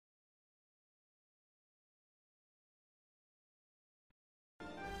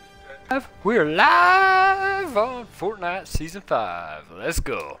We're live on Fortnite Season 5. Let's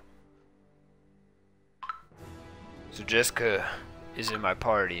go. So Jessica is in my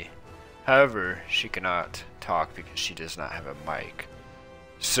party. However, she cannot talk because she does not have a mic.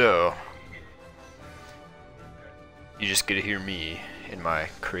 So, you just get to hear me in my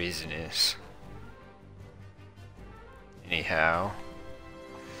craziness. Anyhow,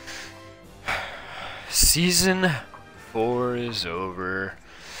 Season 4 is over.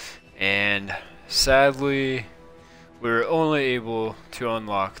 And sadly, we were only able to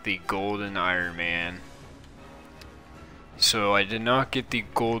unlock the golden Iron Man. So I did not get the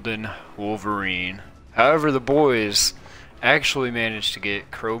golden Wolverine. However, the boys actually managed to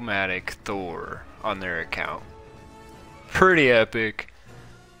get chromatic Thor on their account. Pretty epic.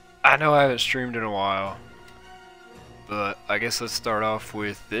 I know I haven't streamed in a while, but I guess let's start off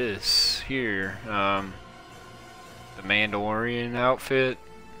with this here. The Mandalorian outfit.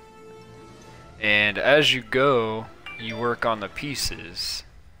 And as you go, you work on the pieces,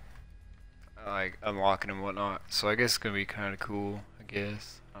 like unlocking and whatnot. So I guess it's gonna be kind of cool, I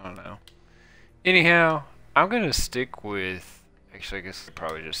guess. I don't know. Anyhow, I'm gonna stick with, actually I guess I'll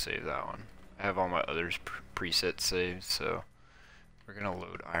probably just save that one. I have all my others presets saved, so we're gonna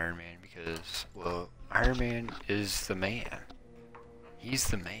load Iron Man because, well, Iron Man is the man. He's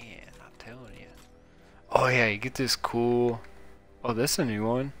the man, I'm telling you. Oh yeah, you get this cool, oh, that's a new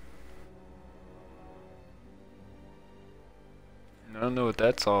one. I don't know what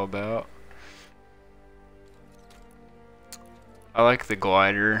that's all about. I like the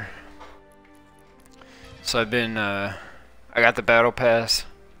glider. So I've been, I got the battle pass.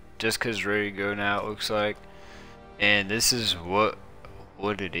 Jessica's ready to go now, it looks like. And this is what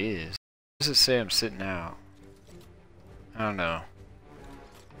it is. What does it say I'm sitting out? I don't know.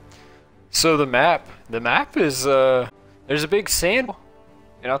 So the map is, there's a big sand.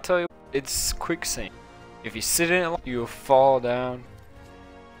 And I'll tell you, it's quicksand. If you sit in it, you'll fall down.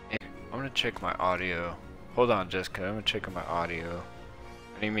 And I'm gonna check my audio. Hold on, Jessica. I'm gonna check my audio.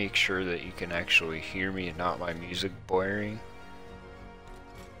 I need to make sure that you can actually hear me and not my music blaring.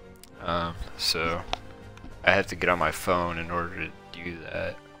 So I have to get on my phone in order to do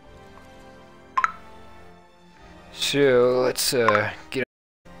that. So let's get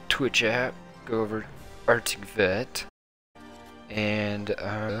on Twitch app. Go over Arctic Vette, and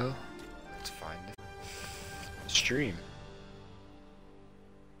let's find the stream.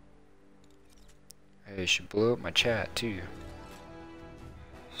 I should blow up my chat too.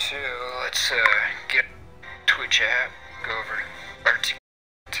 So let's get Twitch app, go over Arctic.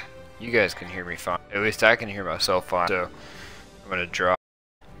 You guys can hear me fine. At least I can hear myself fine. So I'm gonna drop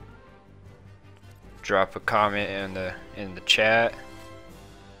a comment in the chat.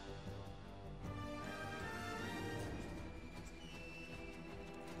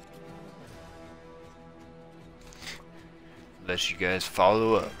 Let you guys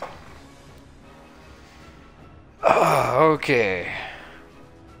follow up. Oh, okay.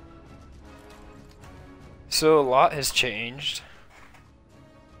 So a lot has changed.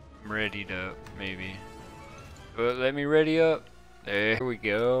 I'm readied up, maybe. But let me ready up. There we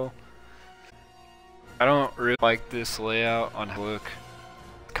go. I don't really like this layout on look.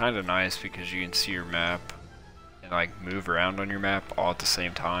 It's kind of nice because you can see your map and like move around on your map all at the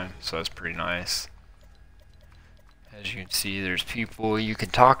same time. So that's pretty nice. As you can see, there's people, you can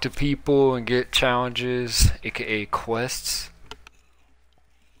talk to people and get challenges, aka quests.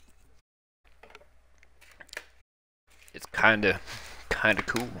 It's kinda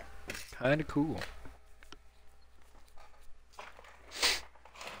cool. Kinda cool.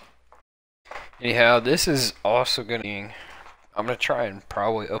 Anyhow, this is also I'm gonna try and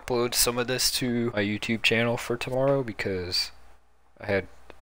probably upload some of this to my YouTube channel for tomorrow because I had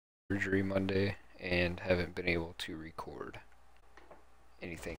surgery Monday and haven't been able to record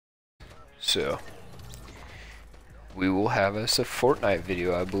anything. So we will have us a Fortnite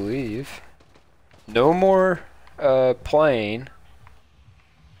video, I believe. No more playing.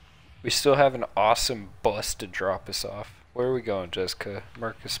 We still have an awesome bus to drop us off. Where are we going, Jessica?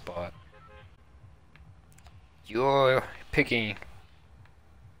 Mark a spot. You're picking.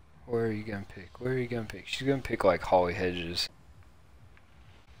 Where are you gonna pick? Where are you gonna pick? She's gonna pick like Holly Hedges.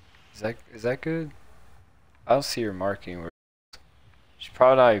 Is that good? I don't see her marking where. She's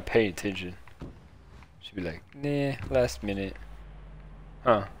probably not even paying attention. She'd be like, nah, last minute.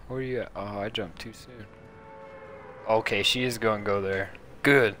 Huh, where are you at? Oh, I jumped too soon. Okay, she is gonna go there.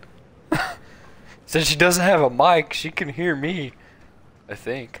 Good. Since she doesn't have a mic, she can hear me, I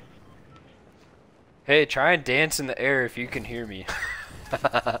think. Hey, try and dance in the air if you can hear me.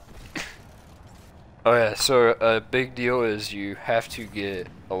 Oh yeah, so a big deal is you have to get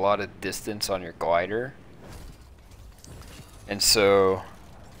a lot of distance on your glider. And so,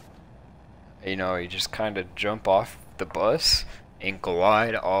 you know, you just kind of jump off the bus and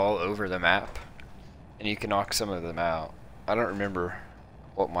glide all over the map. And you can knock some of them out. I don't remember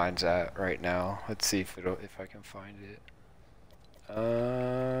what mine's at right now. Let's see if I can find it.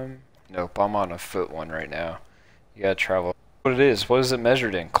 Nope, I'm on a foot one right now. You gotta travel. What it is? What is it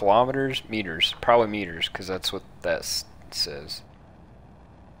measured in? Kilometers? Meters? Probably meters, because that's what that says.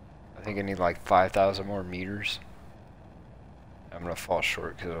 I think I need like 5,000 more meters. I'm gonna fall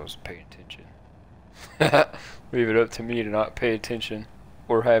short because I wasn't paying attention. Leave it up to me to not pay attention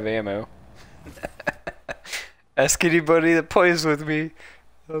or have ammo. Ask anybody that plays with me.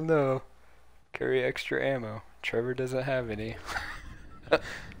 Oh no. Carry extra ammo. Trevor doesn't have any.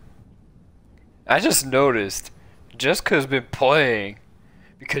 I just noticed, Jessica's been playing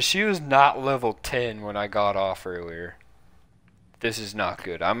because she was not level 10 when I got off earlier. This is not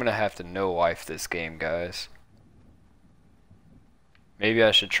good. I'm gonna have to no-life this game, guys. Maybe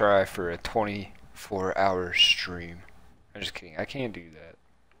I should try for a 24-hour stream. I'm just kidding. I can't do that.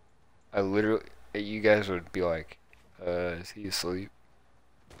 I literally, you guys would be like, is he asleep?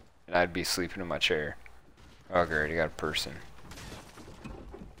 And I'd be sleeping in my chair. Oh great, I got a person.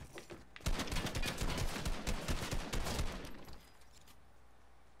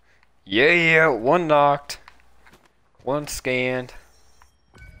 Yeah, one knocked. One scanned.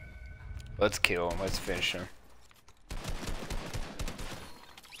 Let's kill him, let's finish him.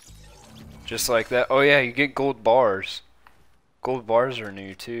 Just like that. Oh yeah, you get gold bars. Gold bars are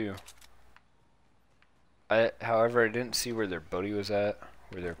new too. However, I didn't see where their buddy was at,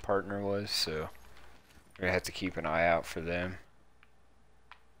 where their partner was, so we're gonna have to keep an eye out for them.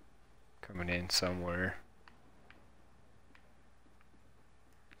 Coming in somewhere.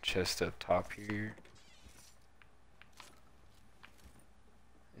 Chest up top here.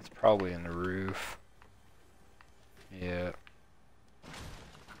 It's probably in the roof. Yeah.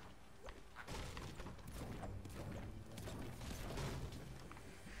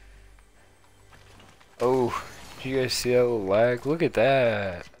 Oh, did you guys see that little lag? Look at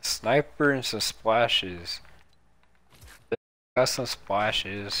that. Sniper and some splashes. Got some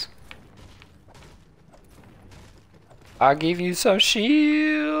splashes. I'll give you some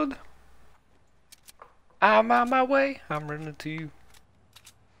shield. I'm on my way. I'm running to you.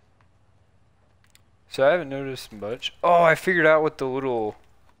 So I haven't noticed much. Oh, I figured out what the little...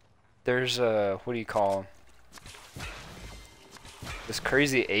 There's a... What do you call him? This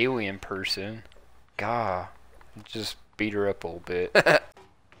crazy alien person. Gah. Just beat her up a little bit.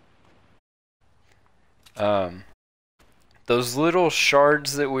 Those little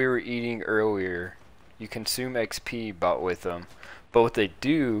shards that we were eating earlier, you consume XP bought with them. But what they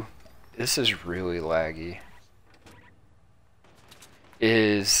do, this is really laggy,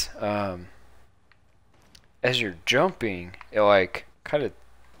 is as you're jumping, it like kind of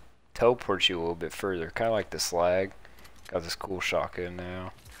teleports you a little bit further, kind of like the slag. Got this cool shotgun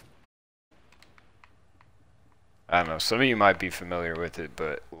now. I don't know, some of you might be familiar with it,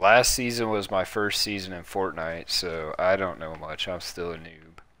 but last season was my first season in Fortnite, so I don't know much. I'm still a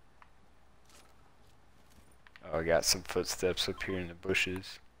noob. Oh, I got some footsteps up here in the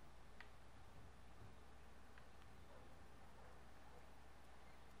bushes.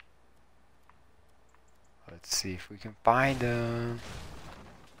 Let's see if we can find them.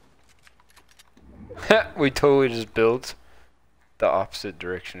 We totally just built the opposite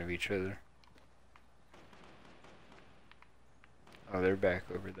direction of each other. Oh, they're back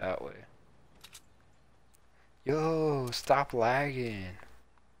over that way. Yo, stop lagging.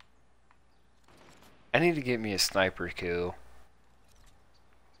 I need to get me a sniper kill.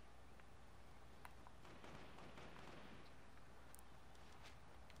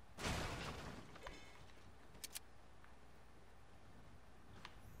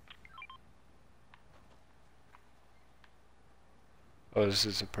 Oh, this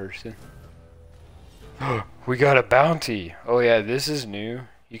is a person. We got a bounty. Oh yeah, this is new.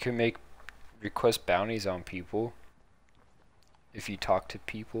 You can request bounties on people if you talk to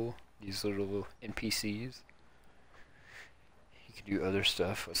people. These little NPCs. You can do other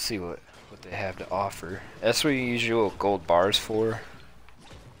stuff. Let's see what they have to offer. That's what you use your little gold bars for.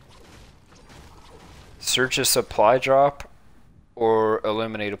 Search a supply drop or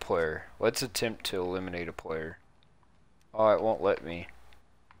eliminate a player. Let's attempt to eliminate a player. Oh, it won't let me.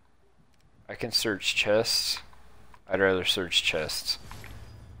 I can search chests. I'd rather search chests.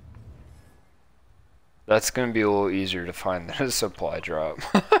 That's gonna be a little easier to find than a supply drop.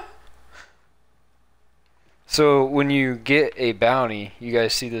 So when you get a bounty, you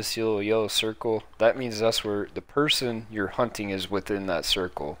guys see this little yellow circle? That means that's where the person you're hunting is within that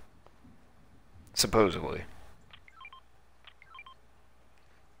circle. Supposedly.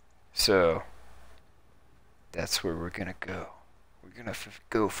 So that's where we're gonna go. We're gonna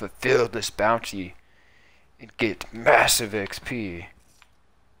go fulfill this bounty and get massive XP.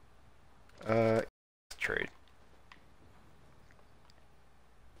 Trade.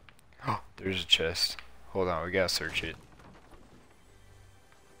 Oh, there's a chest. Hold on, we gotta search it.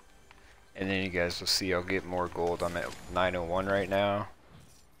 And then you guys will see I'll get more gold. I'm at 901 right now.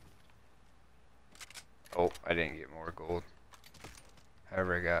 Oh, I didn't get more gold.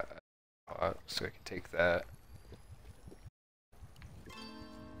 However, I got a pot, so I can take that.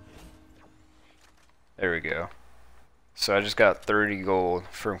 There we go. So I just got 30 gold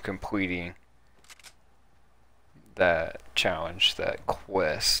from completing that challenge, that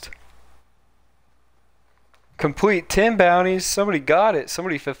quest. Complete 10 bounties. Somebody got it.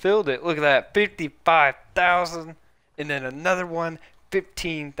 Somebody fulfilled it. Look at that. 55,000. And then another one.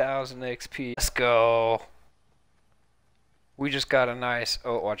 15,000 XP. Let's go. We just got a nice...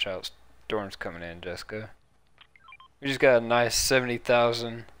 Oh, watch out. Storm's coming in, Jessica. We just got a nice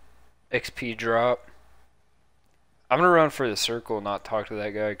 70,000 XP drop. I'm going to run for the circle and not talk to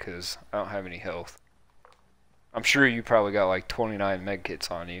that guy because I don't have any health. I'm sure you probably got like 29 medkits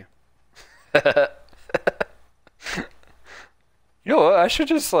on you. You know what? I should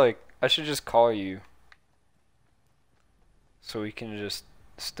just call you. So we can just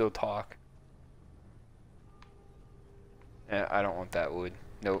still talk. Yeah, I don't want that wood.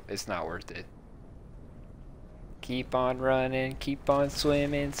 Nope, it's not worth it. Keep on running, keep on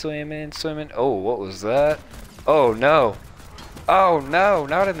swimming, swimming, swimming. Oh, what was that? Oh no. Oh no,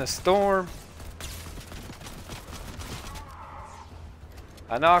 not in the storm.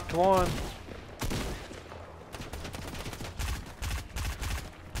 I knocked one.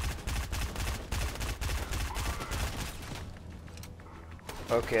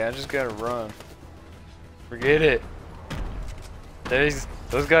 Okay, I just gotta run. Forget it.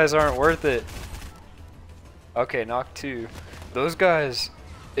 Those guys aren't worth it. Okay, knock two. Those guys,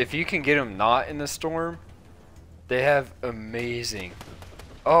 if you can get them not in the storm, they have amazing.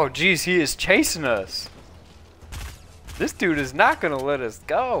 Oh, geez, he is chasing us. This dude is not gonna let us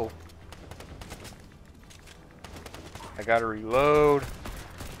go. I gotta reload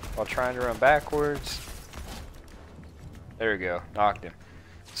while trying to run backwards. There we go, knocked him.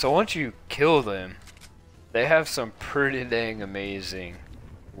 So once you kill them, they have some pretty dang amazing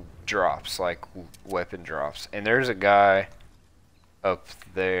drops, like weapon drops. And there's a guy up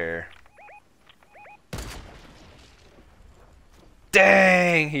there.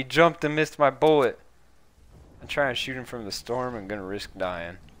 Dang! He jumped and missed my bullet. I'm trying to shoot him from the storm and gonna risk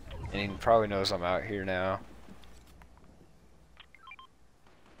dying. And he probably knows I'm out here now.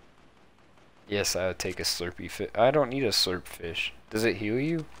 Yes, I would take a slurpy fish. I don't need a slurp fish. Does it heal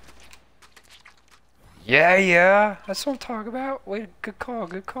you? Yeah, that's what I'm talking about. Wait, good call,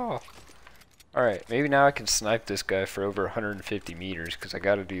 good call. Alright, maybe now I can snipe this guy for over 150 meters, because I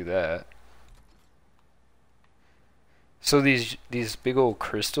gotta do that. So these big old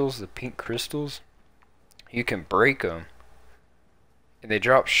crystals, the pink crystals, you can break them, and they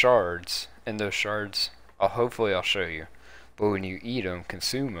drop shards, and those shards, hopefully I'll show you, but when you eat them,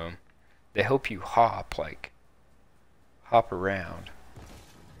 consume them, they help you hop, like, hop around.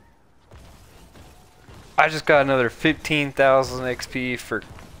 I just got another 15,000 XP for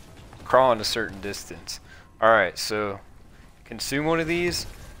crawling a certain distance. Alright, so consume one of these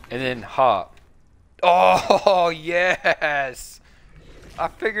and then hop. Oh, yes! I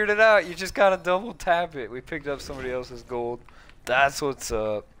figured it out. You just gotta double tap it. We picked up somebody else's gold. That's what's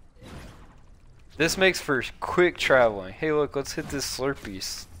up. This makes for quick traveling. Hey, look, let's hit this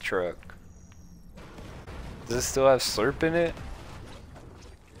Slurpee truck. Does it still have slurp in it?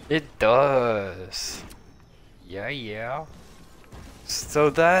 It does. Yeah. So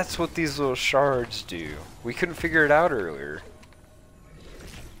that's what these little shards do. We couldn't figure it out earlier.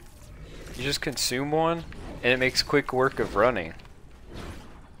 You just consume one, and it makes quick work of running.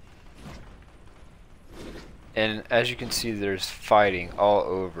 And as you can see, there's fighting all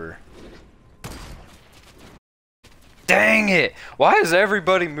over. Dang it! Why does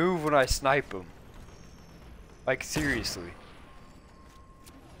everybody move when I snipe them? Like, seriously.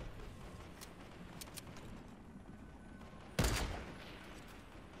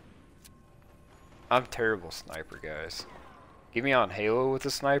 I'm terrible sniper, guys. Get me on Halo with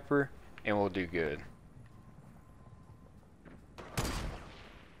a sniper, and we'll do good.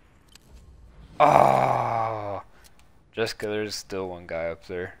 Ah, Jessica, there's still one guy up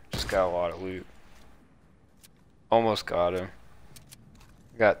there. Just got a lot of loot. Almost got him.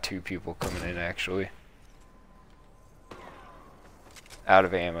 Got 2 people coming in actually. Out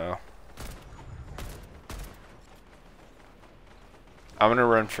of ammo. I'm gonna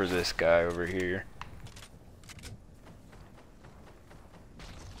run for this guy over here.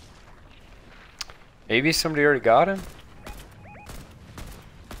 Maybe somebody already got him?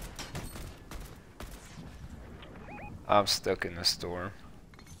 I'm stuck in the storm.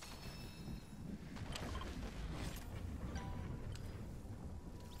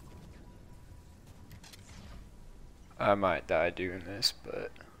 I might die doing this,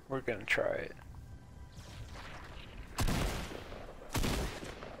 but we're gonna try it.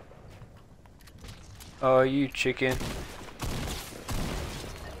 Oh, you chicken.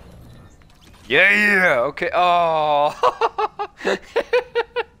 Yeah, okay. Oh.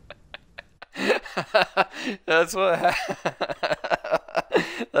 That's what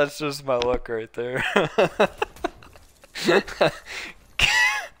That's just my luck right there.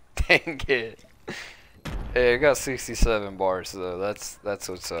 Dang it. Hey, I got 67 bars though. That's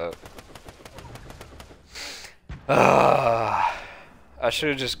what's up. I should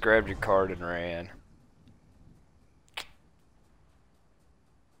have just grabbed your card and ran.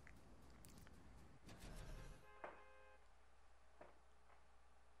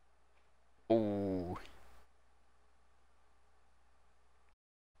 Ooh.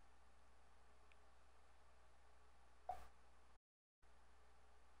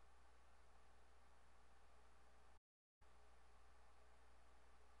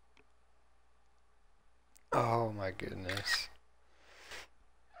 Oh my goodness.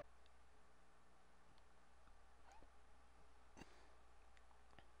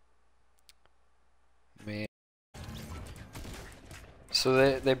 Man.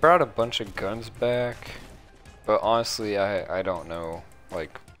 So they brought a bunch of guns back, but honestly I don't know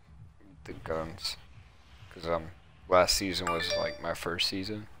like the guns, cuz last season was like my first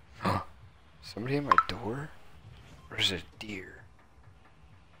season. Somebody at my door? Or is it a deer?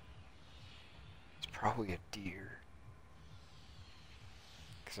 It's probably a deer.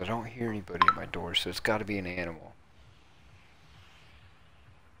 Cuz I don't hear anybody at my door, so it's got to be an animal.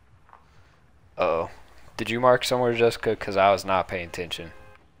 Uh-oh. Did you mark somewhere, Jessica? Because I was not paying attention.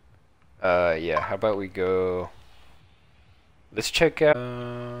 Yeah, how about we go... Let's check out...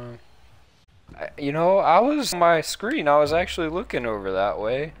 you know, I was on my screen. I was actually looking over that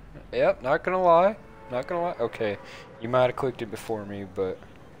way. Yep, not gonna lie. Not gonna lie. Okay, you might have clicked it before me, but...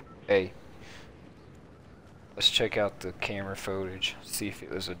 Hey. Let's check out the camera footage. See if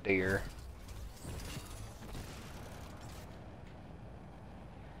it was a deer.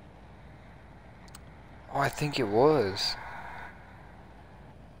 Oh, I think it was.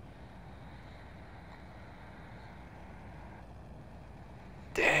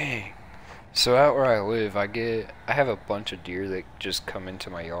 Dang. So out where I live, I have a bunch of deer that just come into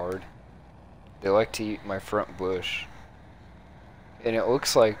my yard. They like to eat my front bush. And it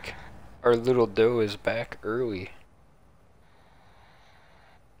looks like our little doe is back early.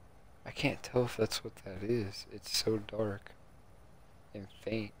 I can't tell if that's what that is. It's so dark and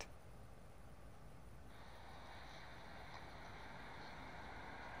faint.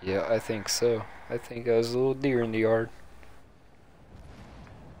 Yeah, I think so. I think I was a little deer in the yard.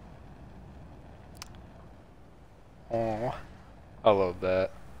 Oh, I love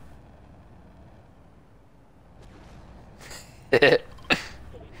that.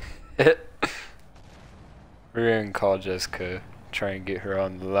 We're gonna call Jessica, try and get her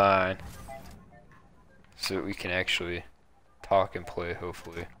on the line, so that we can actually talk and play,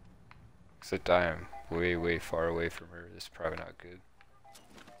 hopefully. Except I am way, way far away from her. This is probably not good.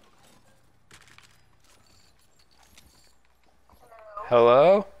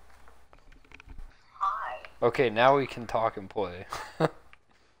 Hello? Hi. Okay, now we can talk and play.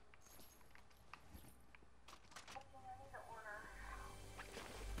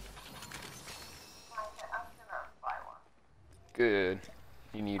 Good.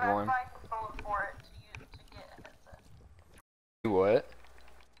 You need one? You what?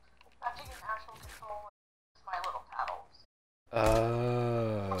 I have to get actual control with my little paddles.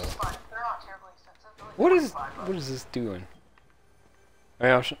 Oh. Which is fine. They're not terribly expensive. What is this doing? I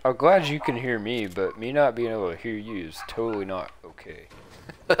mean, I'm glad you can hear me, but me not being able to hear you is totally not okay.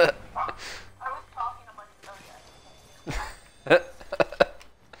 I was talking, I'm like, oh yeah.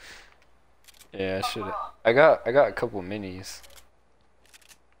 Yeah, I should. I got a couple minis.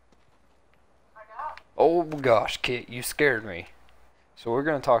 Oh gosh, Kit, you scared me. So we're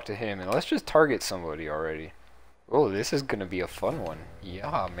gonna talk to him, and let's just target somebody already. Oh, this is gonna be a fun one.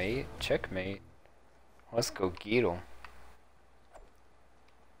 Yeah, mate. Checkmate. Let's go get him.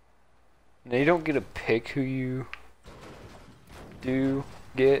 Now you don't get to pick who you do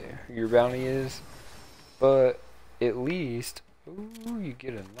get your bounty is, but at least, ooh, you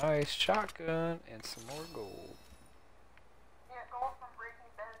get a nice shotgun and some more gold. Yeah, gold from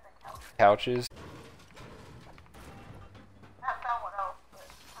breaking beds and couches. Couches. I haven't found what else, but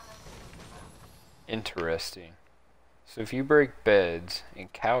I know. Interesting. So if you break beds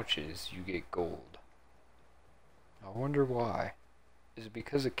and couches, you get gold. I wonder why. Is it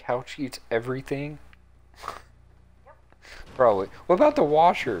because a couch eats everything? Yep. Probably. What about the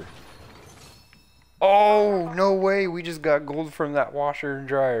washer? Oh, no way. We just got gold from that washer and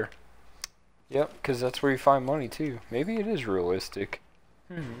dryer. Yep, because that's where you find money too. Maybe it is realistic.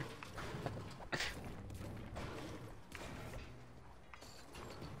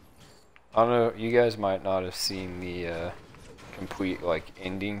 I don't know, you guys might not have seen the complete like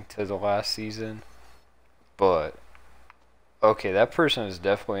ending to the last season, but okay, that person is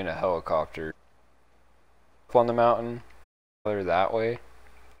definitely in a helicopter up on the mountain. They're that way.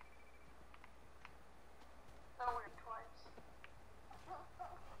 So weird twice.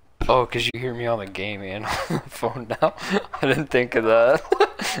 Oh, because you hear me on the game and on the phone now. I didn't think of that.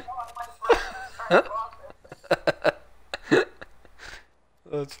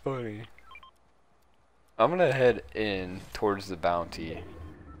 That's funny. I'm gonna head in towards the bounty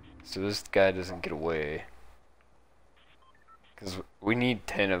so this guy doesn't get away. Because we need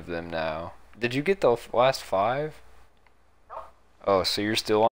 10 of them now. Did you get the last 5? Nope. Oh, so you're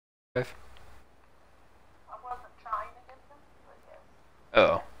still on 5? I wasn't trying to get them, but yes.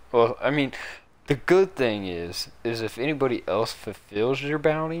 Oh. Well, I mean, the good thing is if anybody else fulfills your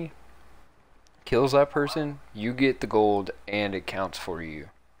bounty, kills that person, you get the gold and it counts for you.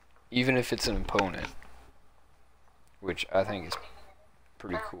 Even if it's an opponent. Which I think is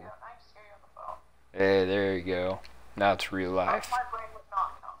pretty There we cool. go. I just hear you on the phone. Hey, there you go. Now it's real life. My brain would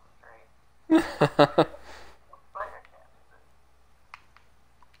not concentrate. But I can't.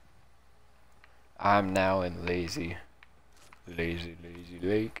 I'm now in lazy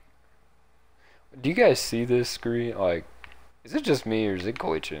lake. Do you guys see this screen? Like, is it just me or is it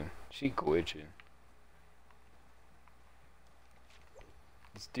glitching? She glitching.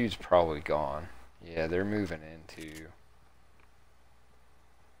 This dude's probably gone. Yeah, they're moving in too.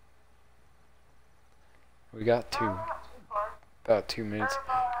 We got Not too far. about 2 minutes.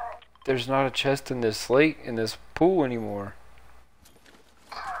 Bye. There's not a chest in this lake, in this pool anymore.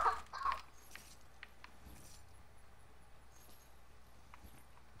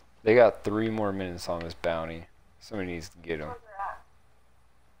 They got 3 more minutes on this bounty. Somebody needs to get them. Where they're at.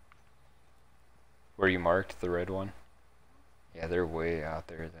 Where you marked the red one? Yeah, they're way out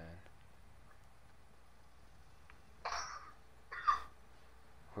there then.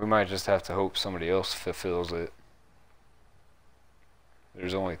 We might just have to hope somebody else fulfills it.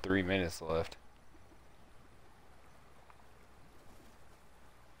 There's only 3 minutes left.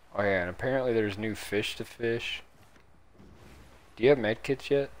 Oh yeah, and apparently there's new fish to fish. Do you have medkits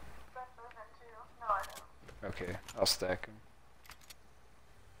yet? Been moving too. No, I don't. Okay, I'll stack them.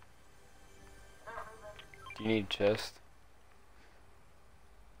 They're moving. Do you need chest?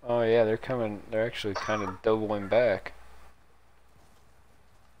 Oh yeah, they're coming. They're actually kind of doubling back.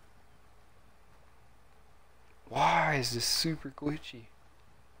 Why is this super glitchy?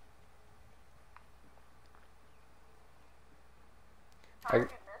 How did you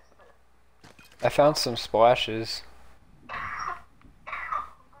miss it? I found some splashes.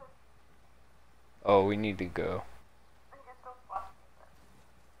 Oh, we need to go. I guess those flash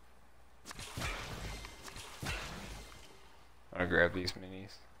me. I'm gonna grab these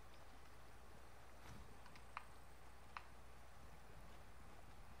minis.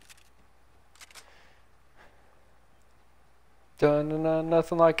 Dun dun dun,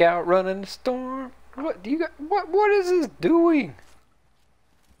 nothing like outrunning the storm. What do you got? What is this doing?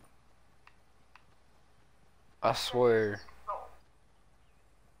 I swear,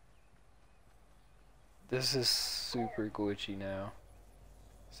 this is super glitchy now.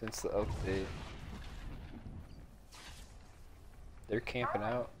 Since the update. They're camping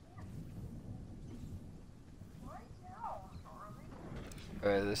out.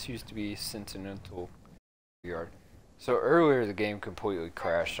 This used to be Sentinel Yard. So earlier the game completely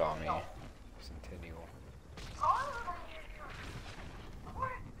crashed on me. Centennial.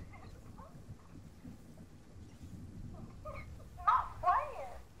 Not playing.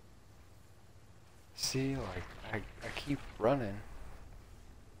 See, like, I keep running.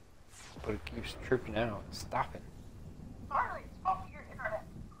 But it keeps tripping out, stopping. Harley, it's off your internet.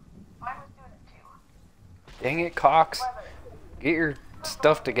 Mine was doing it too. Dang it, Cox. Weather. Get your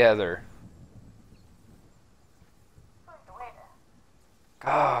stuff together. Going to wait.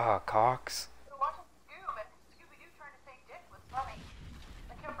 Ah, Cox. We were watching Scoob and Scooby-Doo trying to say Dick was funny.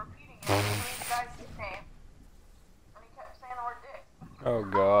 Oh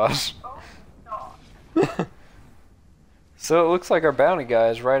gosh. Oh, no. So it looks like our bounty guy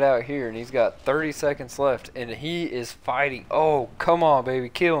is right out here, and he's got 30 seconds left, and he is fighting. Oh, come on, baby,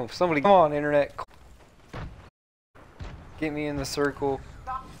 kill him. Somebody, come on, internet. Get me in the circle.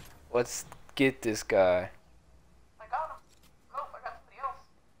 Let's get this guy. I got him. Nope, I got somebody else.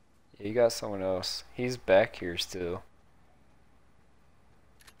 Yeah, you got someone else. He's back here still.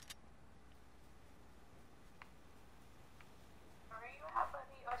 Where are you at,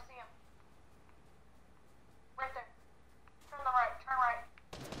 buddy? Oh, I see him. Right there. Turn the right, turn right.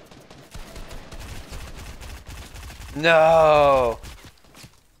 No!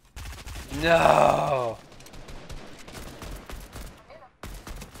 No! I hit him.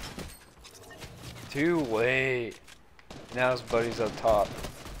 Too late. Now his buddy's up top.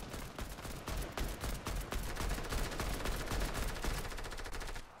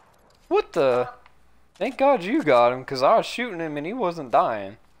 What the? Thank God you got him, because I was shooting him and he wasn't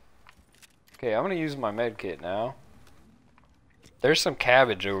dying. Okay, I'm going to use my med kit now. There's some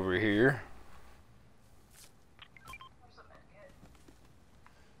cabbage over here. There's a medkit.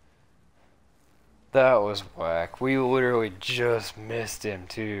 That was whack. We literally just missed him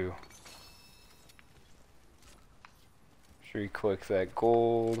too. Should we click that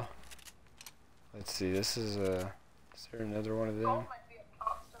gold? Let's see, this is a... Is there another one of them? Gold might be up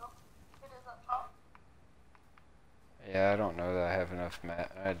top still. It is up top. Yeah, I don't know that I have enough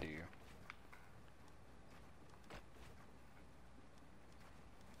mat. I do. You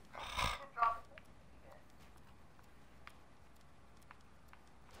can drop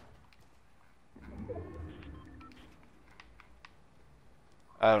it.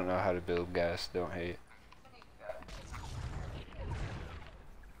 I don't know how to build, guys. Don't hate.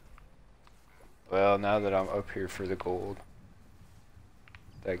 Well, now that I'm up here for the gold.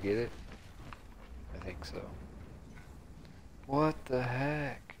 Did I get it? I think so. What the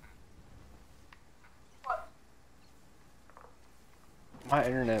heck? What? My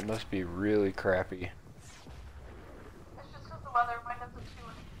internet must be really crappy. It's just because the weather might have to do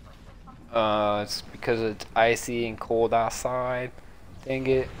it like this. It's because it's icy and cold outside. Dang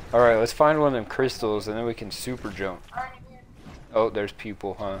it. Alright, let's find one of them crystals and then we can super jump. I already did. Oh, there's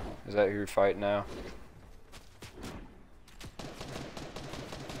people, huh? Is that who you're fighting now?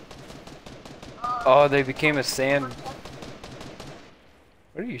 Oh, they became a sand.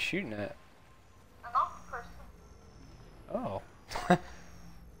 What are you shooting at? An off person. Oh.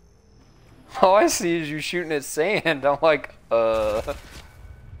 All I see is you shooting at sand. I'm like,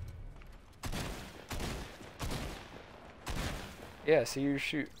 Yeah, see you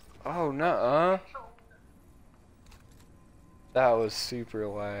shoot. Oh, nuh-uh. That was super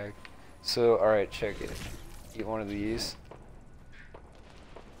lag. So, alright, check it. Eat one of these.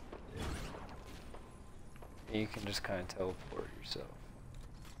 And you can just kind of teleport yourself.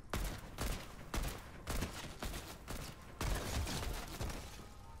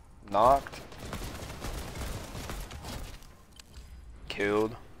 Knocked.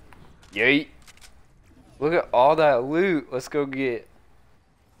 Killed. Yeet. Look at all that loot. Let's go get.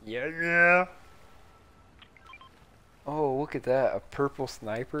 Yeah. Oh, look at that. A purple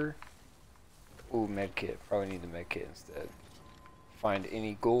sniper. Ooh, medkit. Probably need the medkit instead. Find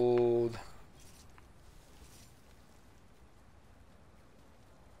any gold.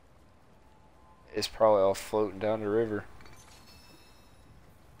 It's probably all floating down the river.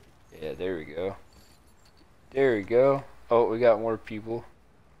 Yeah, there we go. There we go. Oh, we got more people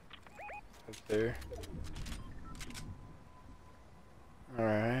up there.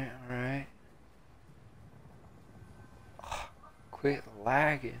 Alright, alright. Oh, quit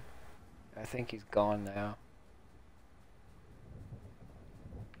lagging. I think he's gone now.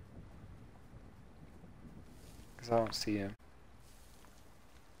 Because I don't see him.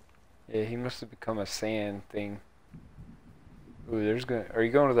 Yeah, he must have become a sand thing. Ooh, there's gonna. Are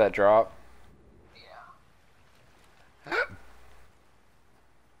you going to that drop? Yeah.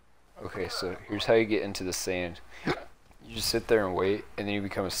 Okay, so here's how you get into the sand. You just sit there and wait, and then you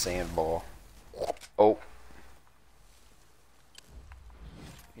become a sand ball. Oh.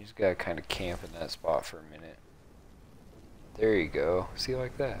 You just gotta kind of camp in that spot for a minute. There you go. See,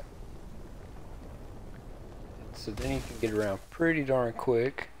 like that. So then you can get around pretty darn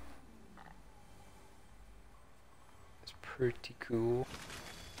quick. It's pretty cool.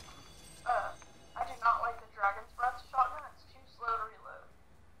 I do not like the Dragon's Breath shotgun. It's too slow to reload.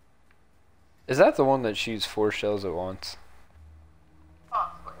 Is that the one that shoots 4 shells at once?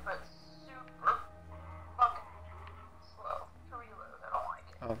 Possibly, but it's super fucking slow to reload. I don't like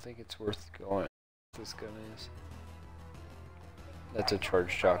it. I don't think it's worth going. This gun is. That's a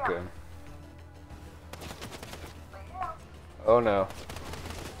charged shotgun. Lay down. Oh no.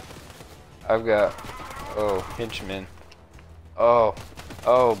 I've got... Oh, henchmen. Oh.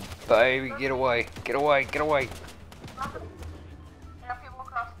 Oh, baby, get away. Get away, get away. Yeah, people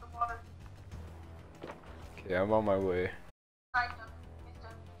across the water. Okay, I'm on my way. Sniped him. He's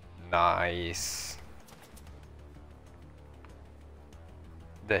dead. Nice.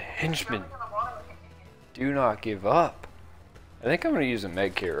 The henchmen Jumping in the water like an idiot. do not give up. I think I'm gonna use a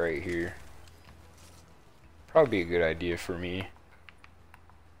med kit right here. Probably a good idea for me.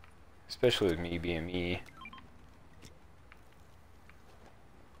 Especially with me being me.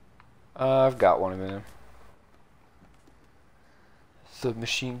 I've got one of them.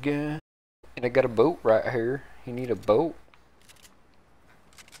 Submachine gun. And I got a boat right here. You need a boat?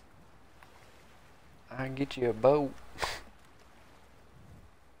 I can get you a boat.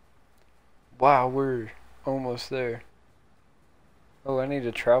 Wow, we're almost there. Oh, I need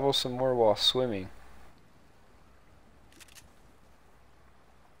to travel some more while swimming.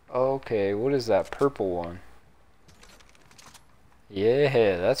 Okay, what is that purple one?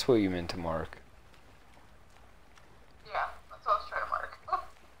 Yeah, that's what you meant to mark. Yeah, that's what I was trying to mark.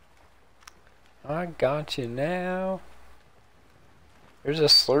 I got you now. There's a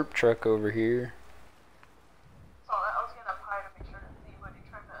slurp truck over here. So I was getting up high to make sure to see what he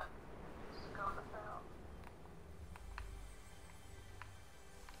tried to scope us out.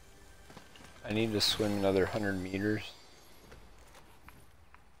 I need to swim another 100 meters.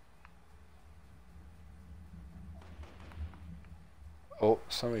 Oh,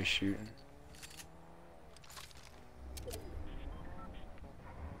 somebody's shooting. Okay,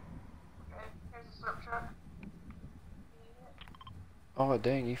 here's a slurp truck. Oh,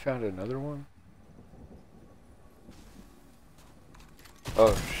 dang, you found another one?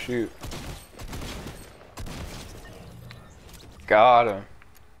 Oh, shoot. Got him.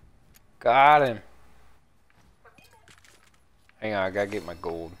 Got him. Hang on, I gotta get my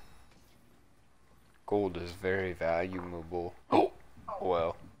gold. Gold is very valuable. Oh!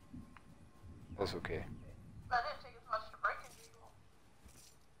 Well. That's okay. That didn't take as much to break as usual.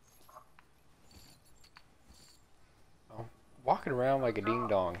 I'm walking around like a ding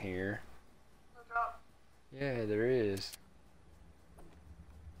dong here. No drop. Yeah, there is.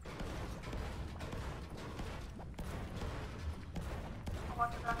 I'll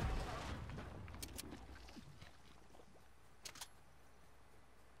watch your back.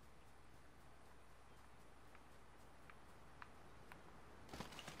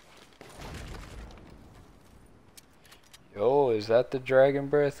 Oh, is that the dragon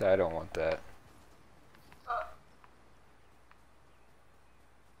breath? I don't want that.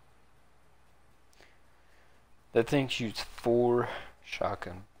 That thing shoots 4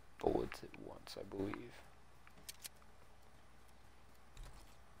 shotgun bullets at once, I believe.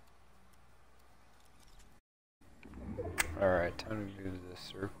 Alright, time to move to the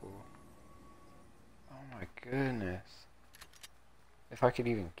circle. Oh my goodness. If I could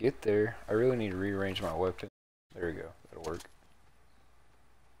even get there, I really need to rearrange my weapon. There we go, that'll work.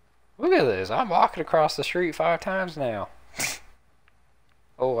 Look at this, I'm walking across the street 5 times now.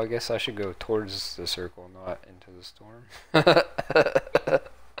 Oh, I guess I should go towards the circle, not into the storm.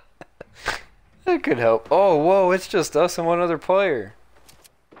 That could help. Oh, whoa, it's just us and one other player.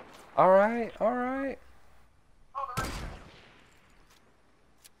 Alright, alright.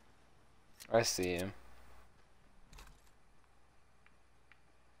 I see him.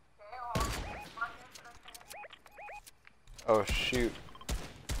 Oh, shoot.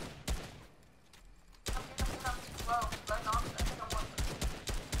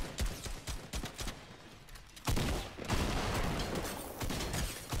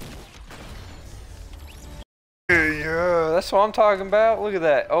 Yeah, that's what I'm talking about. Look at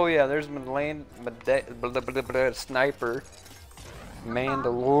that. Oh yeah, there's sniper.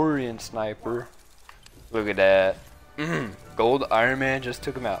 Mandalorian sniper. Look at that. Gold Iron Man just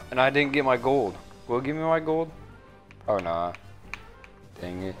took him out. And I didn't get my gold. Will it give me my gold? Oh not.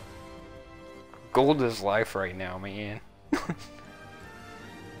 Dang it. Gold is life right now, man.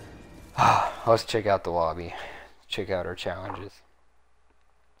 Let's check out the lobby. Check out our challenges.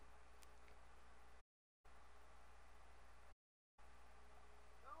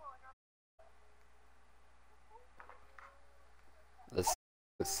 Let's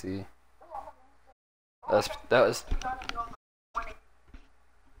see. That was.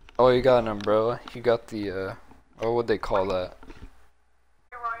 Oh, you got an umbrella. You got the oh, what'd they call that?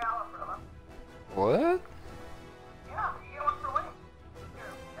 Royale umbrella. What? Yeah, you get one for winning.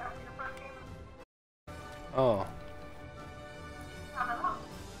 After your first game. Oh. I don't know.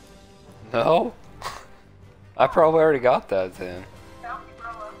 No? I probably already got that then. Bounty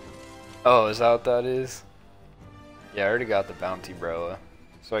umbrella. Oh, is that what that is? Yeah, I already got the bounty umbrella.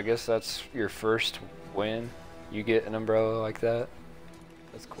 So I guess that's your first win. You get an umbrella like that.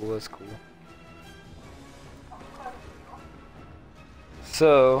 That's cool, that's cool.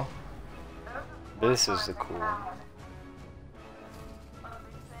 So, this is the cool one.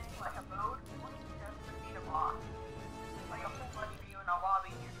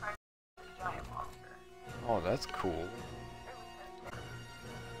 Oh, that's cool.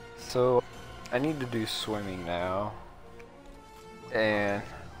 So, I need to do swimming now. And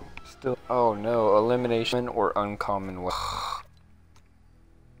still, oh no, elimination or uncommon weapon.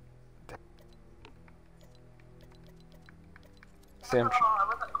 See, I'm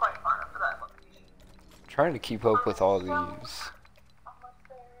trying to keep up with all these.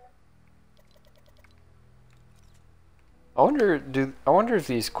 I wonder if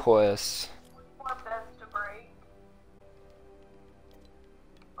these quests.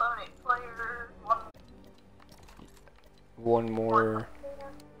 One more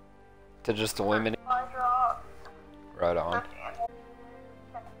to just eliminate. Right on.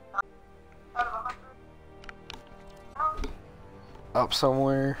 Up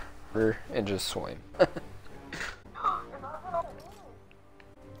somewhere and just swim.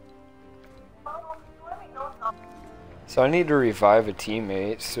 So I need to revive a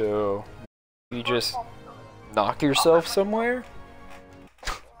teammate, so you just knock yourself somewhere?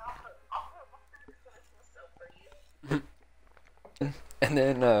 And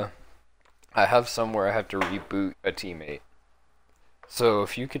then I have somewhere I have to reboot a teammate. So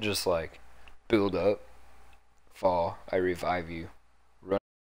if you could just like build up, fall, I revive you, run,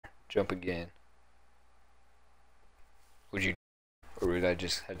 jump again. Would you, or would I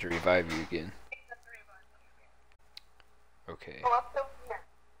just have to revive you again? Okay.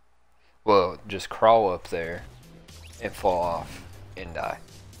 Well, just crawl up there and fall off and die.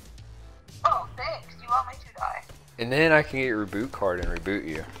 Oh, thanks. You want me to die? And then I can get your reboot card and reboot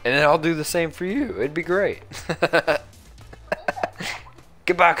you. And then I'll do the same for you. It'd be great.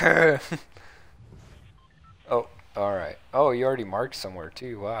 Get back here! Oh, alright. Oh, you already marked somewhere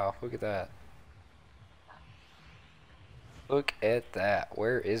too. Wow, look at that. Look at that.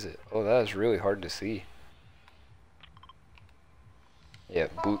 Where is it? Oh, that is really hard to see. Yeah,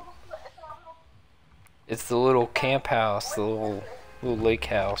 it's the little camp house, the little lake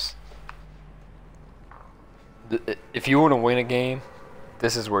house. If you want to win a game,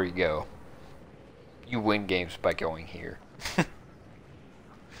 this is where you go. You win games by going here.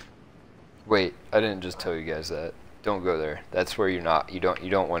 Wait, I didn't just tell you guys that. Don't go there. That's where you're not. You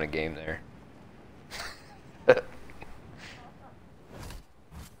don't win a game there.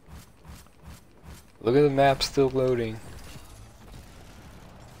 Look at the map still loading.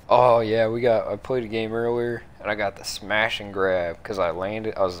 Oh yeah, I played a game earlier and I got the smash and grab because I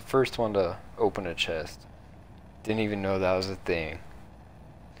was the first one to open a chest. Didn't even know that was a thing.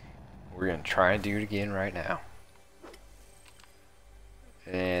 We're gonna try and do it again right now.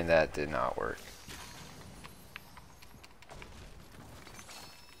 And that did not work.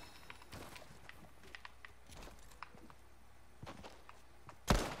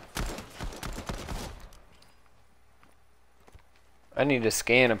 I need to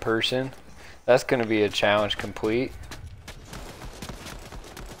scan a person. That's gonna be a challenge complete.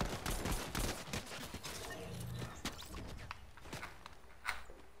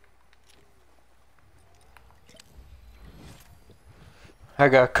 I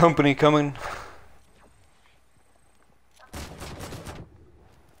got company coming.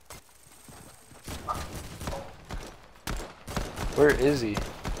 Where is he?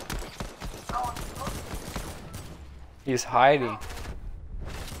 He's hiding.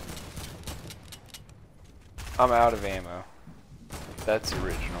 I'm out of ammo. That's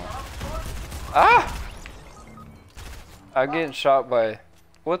original. Ah! I'm getting shot by...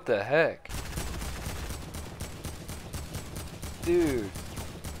 What the heck? Dude.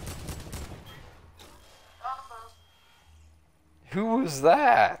 Who was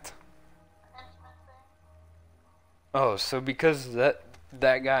that? Oh, so because that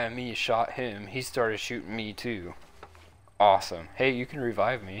guy and me shot him, he started shooting me too. Awesome. Hey, you can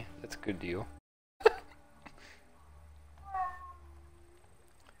revive me. That's a good deal.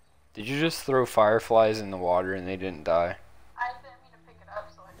 Did you just throw fireflies in the water and they didn't die? I didn't mean to pick it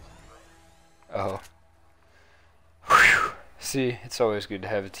up, so I just Oh. Whew. See, it's always good to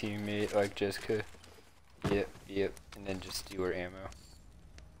have a teammate like Jessica. Yep, yep. And then just steal her ammo.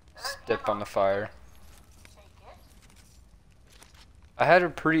 Step on the fire. take it. I had a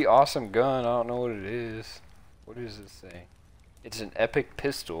pretty awesome gun. I don't know what it is. What does this say? It's an epic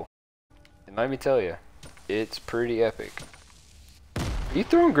pistol. And let me tell you, it's pretty epic. Are you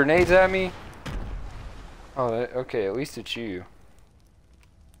throwing grenades at me? Oh, okay, at least it's you.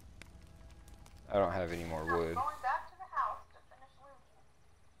 I don't have any more wood. Going back to the house to finish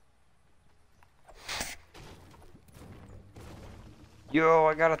looting. Yo,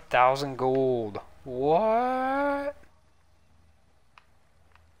 I got 1,000 gold. What?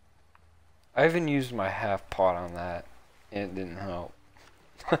 I even used my half pot on that, and it didn't help.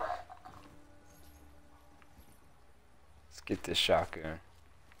 Let's get this shotgun.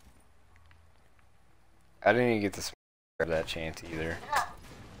 I didn't even get to grab that chance either. Yeah.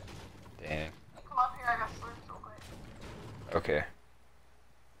 Dang. Come up here, I got slurps real quick. Okay.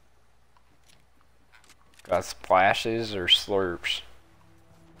 Got splashes or slurps?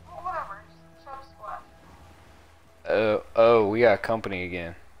 Oh, whatever. Just shove a splash. Oh, we got company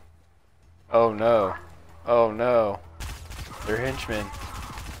again. Oh no. Oh no. They're henchmen.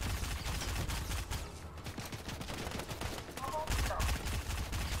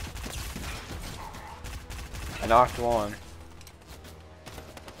 I knocked one.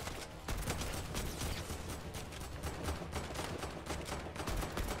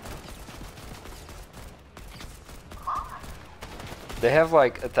 They have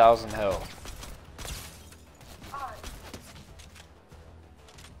like 1,000 health.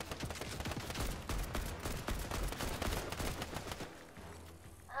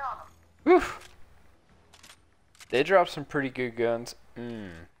 Whew. They dropped some pretty good guns.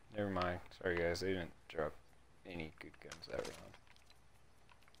 Never mind. Sorry guys, they didn't drop any good guns that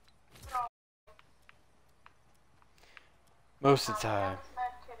round. Most of the time.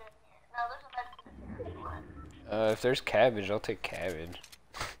 If there's cabbage, I'll take cabbage.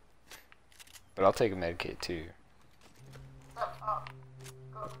 But I'll take a med kit too. Go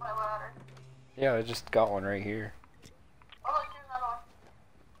to my ladder. Yeah, I just got one right here. Oh, look, here's another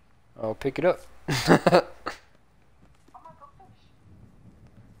one. I'll pick it up. I'm gonna go fish.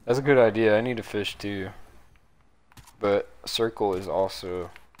 That's a good idea. I need to fish too. But Circle is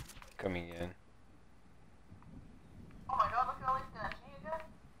also coming in. Oh my god, look at all these guns. You need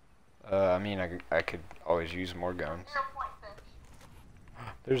a gun? I mean, I could always use more guns. 0 point fish.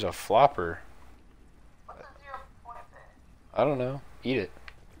 There's a flopper. What's a 0 point fish? I don't know. Eat it.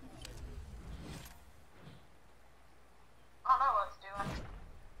 I don't know what it's doing.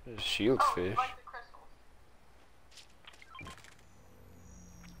 There's shield fish. Like the crystals.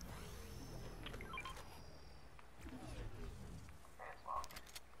 Okay, it's well.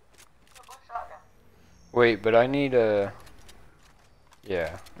 The blue shotgun. Wait, but I need a...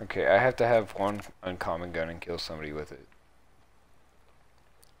 Yeah, okay. I have to have one uncommon gun and kill somebody with it.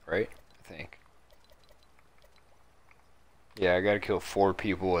 Right? I think. Yeah, I gotta kill 4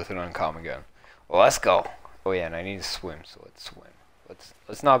 people with an uncommon gun. Well, let's go. Oh yeah, and I need to swim, so let's swim.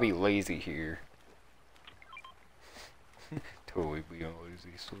 Let's not be lazy here. Totally being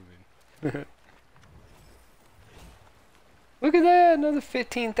lazy swimming. Look at that, another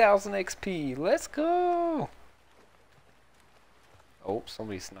 15,000 XP. Let's go. Oh,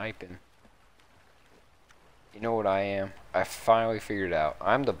 somebody's sniping. You know what I am? I finally figured it out.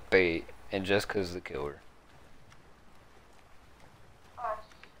 I'm the bait, and Jessica's the killer.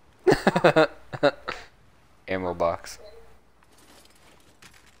 Ammo box.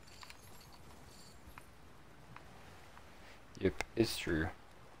 Yep, it's true.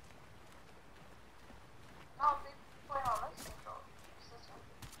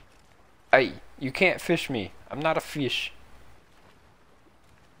 Hey, you can't fish me. I'm not a fish.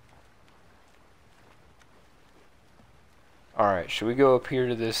 Alright, should we go up here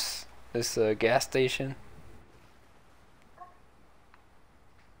to this gas station?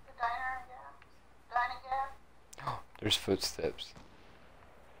 The diner gas? Dining gas? Oh, there's footsteps.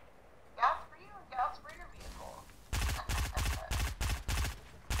 Gas for you and gas for your vehicle.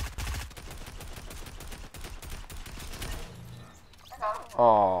 I got him.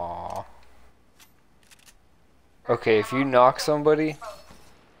 Aww. Okay, if you knock somebody,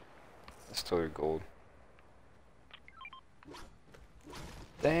 that's still your gold.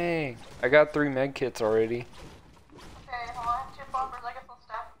 Dang, I got 3 med kits already. Okay, hold on, I have 2 bumpers. I guess I'll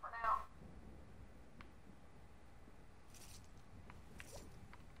stack them for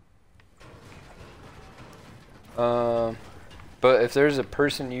now. But if there's a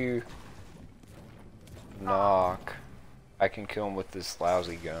person you knock, I can kill him with this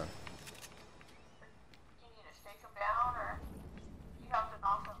lousy gun. Do you need to shake them down, or do you have to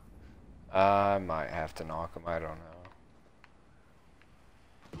knock them? I might have to knock him, I don't know.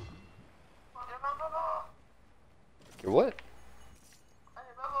 You're what?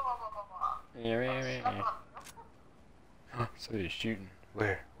 Somebody's shooting.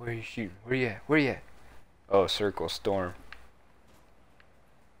 Where? Where are you shooting? Where you at? Where you at? Oh, Circle Storm.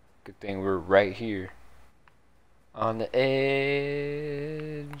 Good thing we're right here. On the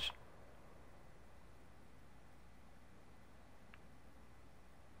edge.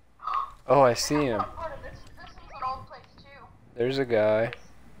 Oh, I see him. This was an old place too. There's a guy.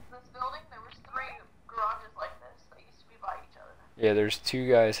 This building, there was 3 garages like this that used to be by each other. Yeah, there's 2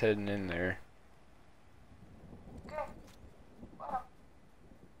 guys heading in there. Okay. Well,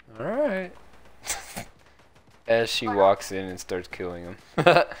 Alright. As she walks in and starts killing him.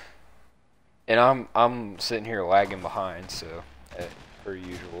 And I'm sitting here lagging behind, so per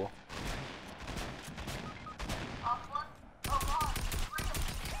usual. off one. Oh god. 3 of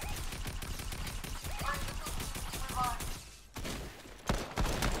them. Alright, this is revive.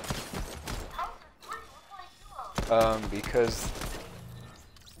 How is there 3? We're playing duos. Because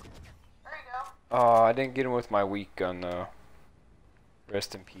There you go. oh, I didn't get him with my weak gun though.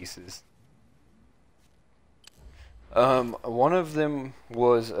 Rest in pieces. One of them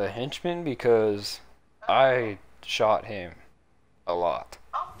was a henchman because I shot him a lot.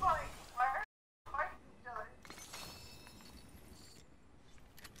 I'm fighting. Why are you fighting each other?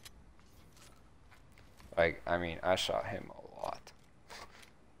 Like, I mean, I shot him a lot.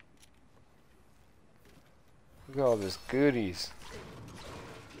 Look at all this goodies.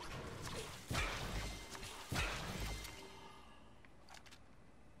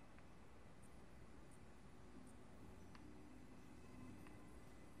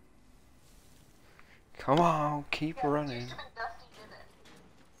 Come on, keep running. Even Dusty did it.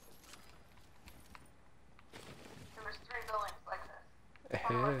 There was 3 buildings like this.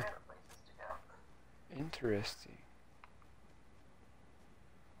 One of my favorite places to go. Interesting.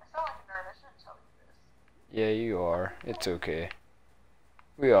 I sound like a nerd. I shouldn't tell you this. Yeah, you are. It's okay.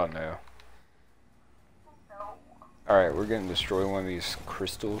 We all know. No. Alright, we're gonna destroy one of these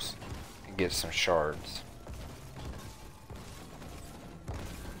crystals and get some shards.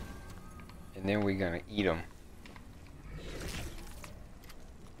 And then we're gonna eat them.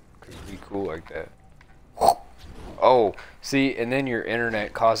 Cause we cool like that. Oh, see, and then your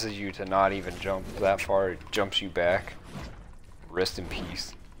internet causes you to not even jump that far. It jumps you back. Rest in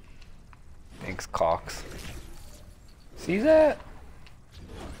peace. Thanks, Cox. See that?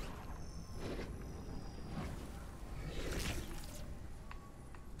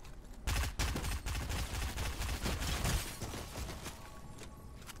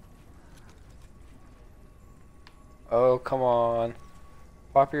 Oh, come on.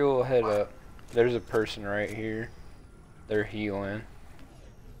 Pop your little head up. There's a person right here. They're healing.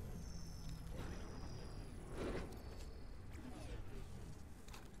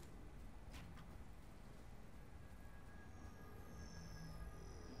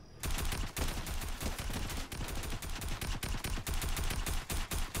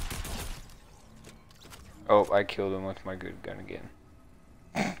 Oh, I killed him with my good gun again.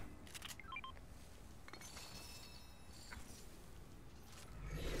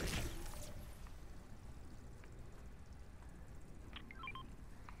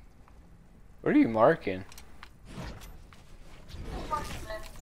 What are you marking?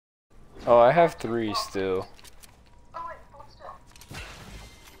 Oh, I have 3 still. Oh wait, hold still.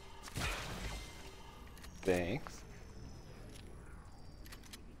 Thanks.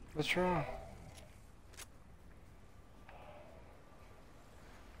 What's wrong?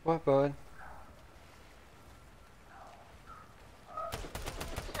 What, bud?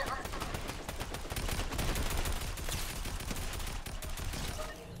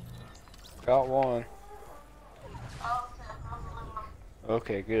 Got one. Oh, Sam, how's the little one?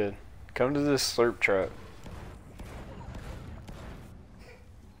 Okay, good. Come to this slurp truck.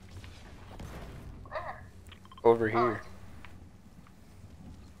 Where? Over here.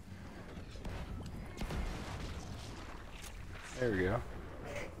 There we go.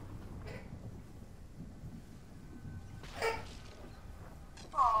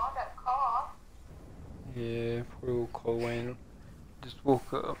 Aw, I got caught. Yeah, poor little Cohen. Just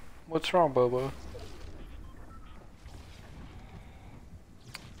woke up. What's wrong, Bobo?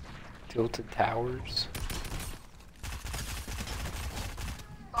 Tilted towers.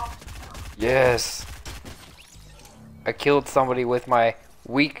 Yes! I killed somebody with my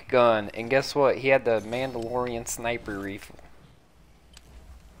weak gun, and guess what? He had the Mandalorian sniper rifle.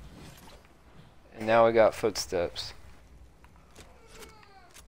 And now we got footsteps.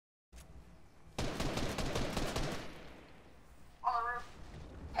 On the roof.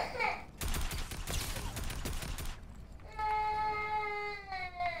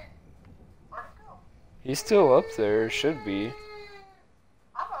 Where'd it go? He's still up there, should be.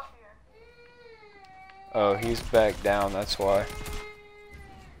 I'm up here. Oh, he's back down, that's why.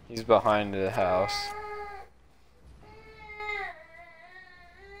 He's behind the house.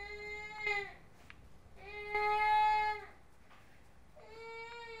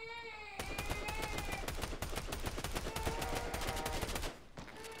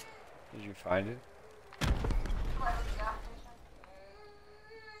 find it?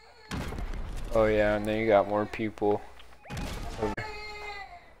 Oh yeah, and then you got more people. Over.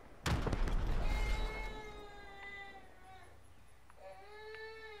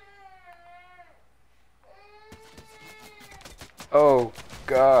 Oh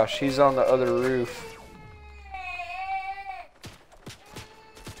gosh, he's on the other roof.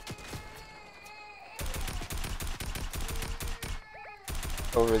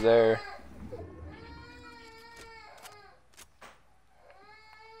 Over there.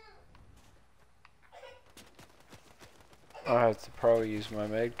 I'll have to probably use my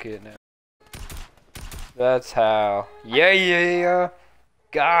med kit now. That's how. Yeah.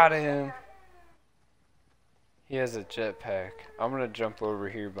 Got him. He has a jetpack. I'm gonna jump over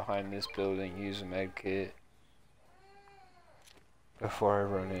here behind this building, use a med kit before I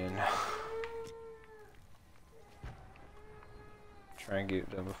run in. Try and get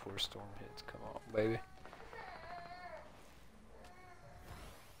it done before storm hits. Come on, baby.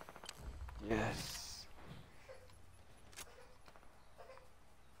 Yes.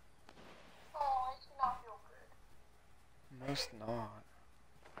 Oh, I do not feel good. No, it's not.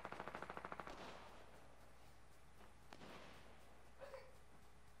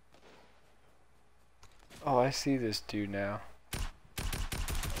 Oh, I see this dude now.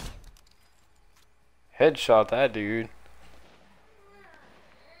 Headshot that dude.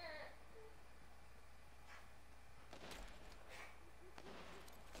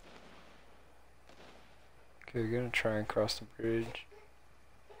 Okay, we're gonna try and cross the bridge.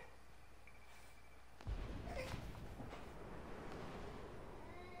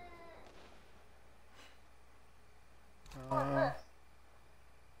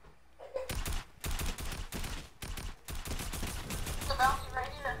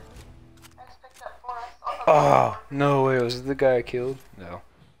 Oh, no way, was it the guy I killed? No.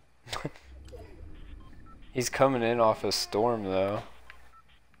 He's coming in off a storm though.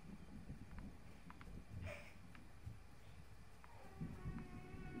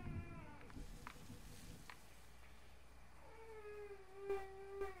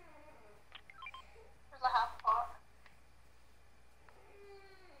 There's a half pot.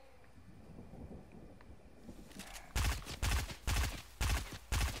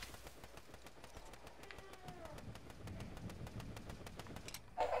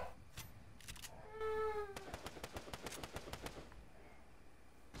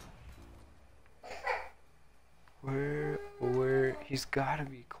 Where, he's gotta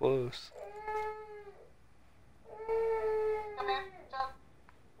be close. Come here,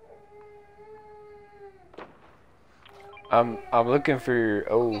 jump. I'm looking for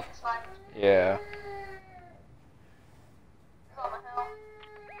your, oh, yeah. He's on the hill.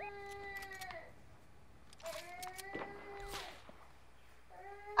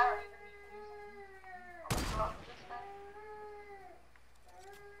 I don't even need to use him. I'm gonna go up this way.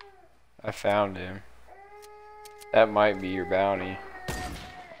 I found him. That might be your bounty.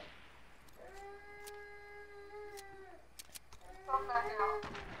 Come back out.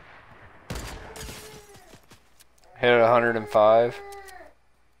 Hit 105.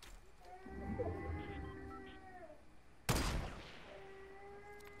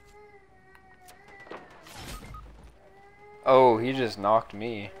 Oh, he just knocked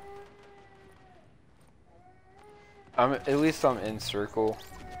me. At least I'm in circle.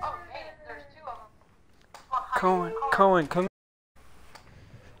 Oh, man, there's two of them. Cohen, come.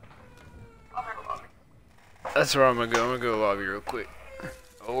 I'll go lobby. That's where I'm gonna go. I'm gonna go lobby real quick.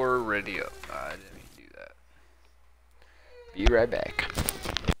 Or ready up. I didn't mean to do that. Be right back.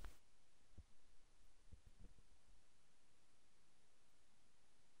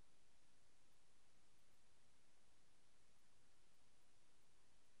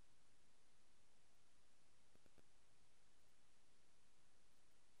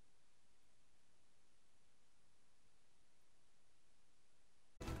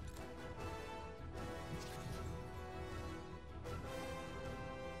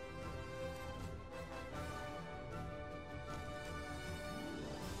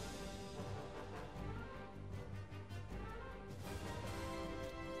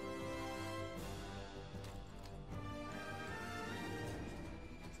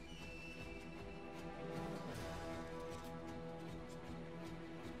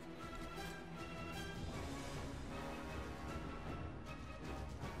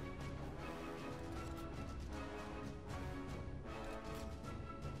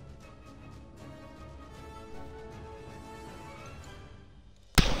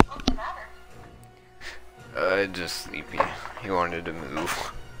 Just sleepy. He wanted to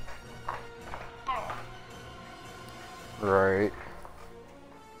move. Right.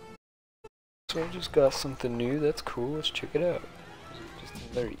 So I just got something new. That's cool. Let's check it out. Is it just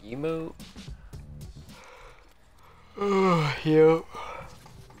another emote? Oh, yep.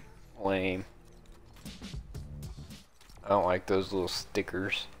 Lame. I don't like those little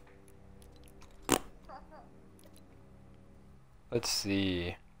stickers. Let's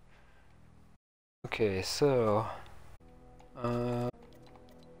see. Okay, so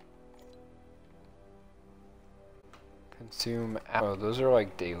consume. Oh, those are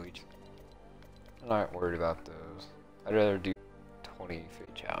like daily. I'm not worried about those. I'd rather do 20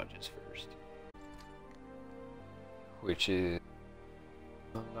 fate challenges first, which is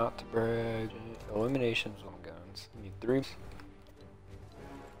not to brag. Eliminations on guns. I need three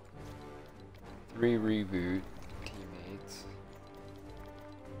reboot teammates.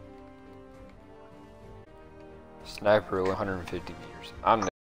 Sniper 150 meters. I'm never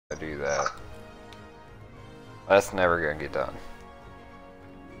gonna do that. That's never gonna get done.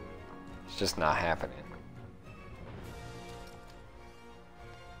 It's just not happening.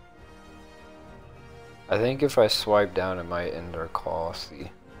 I think if I swipe down it might end our call. See.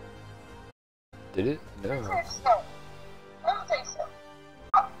 Did it? No. I don't think so.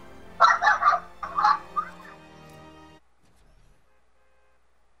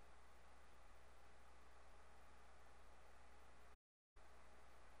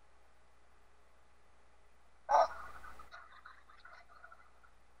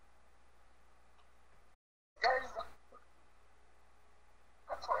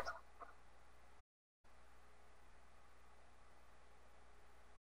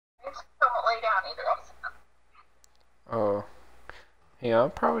 Oh. Yeah,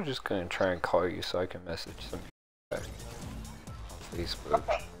 I'm probably just gonna try and call you so I can message some people back on Facebook.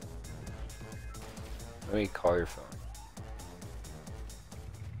 Okay. Let me call your phone.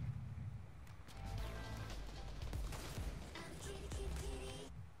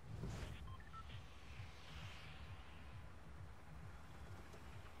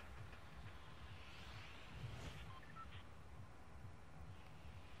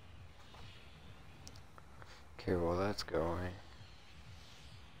 Okay, well that's going.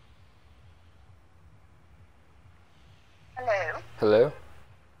 Hello? Hello?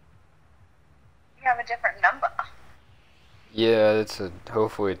 You have a different number. Yeah, it's a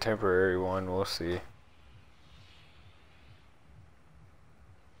hopefully a temporary one. We'll see.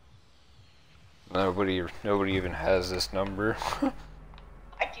 Nobody even has this number. I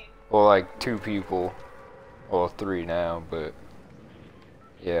do. Well, like 2 people. Well, 3 now, but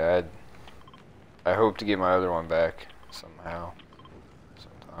yeah, I hope to get my other one back somehow,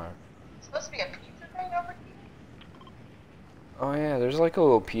 sometime. It's supposed to be a pizza thing over here? Oh yeah, there's like a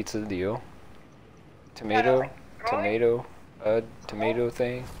little pizza deal. Tomato thing. I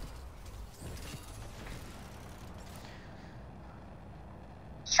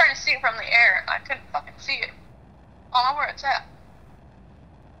was trying to see it from the air and I couldn't fucking see it. I don't know where it's at.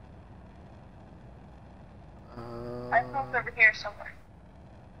 I know it's over here somewhere.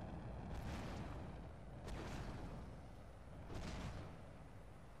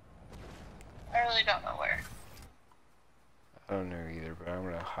 I really don't know where. I don't know either, but I'm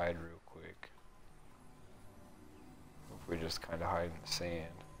gonna hide real quick. If we just kind of hide in the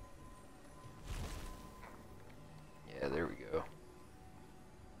sand. Yeah, there we go.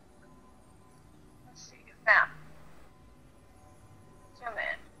 Let's see. Now. Zoom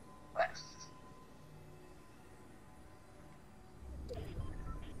in. West.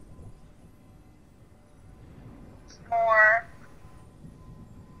 It's more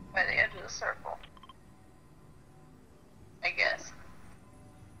by the edge of the circle. I guess.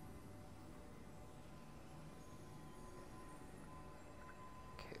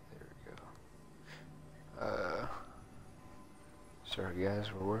 Okay, there we go. Sorry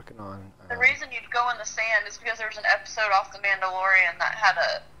guys, we're working on... The reason you'd go in the sand is because there was an episode off The Mandalorian that had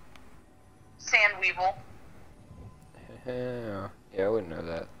a sand weevil. Yeah, I wouldn't know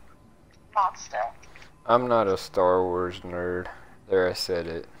that. Not still. I'm not a Star Wars nerd. There, I said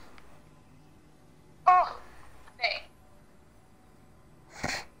it. Oh, dang.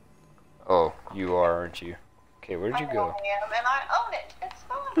 Oh, you are, aren't you? Okay, where'd you go? I am, and I own it. It's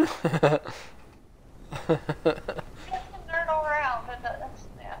fine. Just a nerd all around. And that's,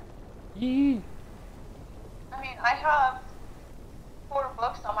 yeah. Yee. I mean, I have 4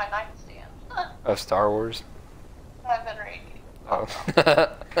 books on my nightstand. Of Star Wars? I've been reading. Oh.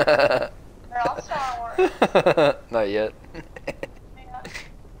 They're all Star Wars. Not yet. Yeah.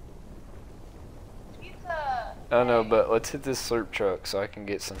 Pizza. I don't know, but let's hit this slurp truck so I can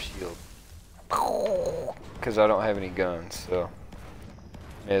get some shield. Because I don't have any guns, so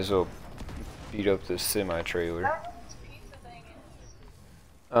may as well beat up this semi-trailer. I don't know what this pizza thing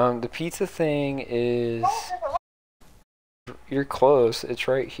is. The pizza thing is... Oh, there's a lot. You're close. It's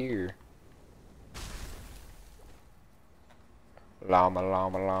right here. Llama,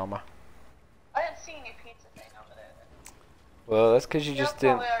 llama, llama. I didn't see any pizza thing over there. Well, that's because you You just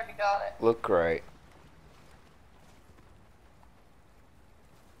probably didn't already got it. look right.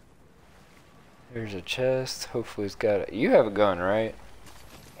 There's a chest. Hopefully it's got a... You have a gun, right?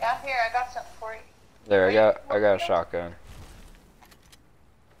 Yeah, here, I got something for you. There, I got a shield? shotgun.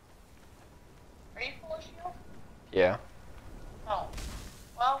 Are you full of shield? Yeah. Oh.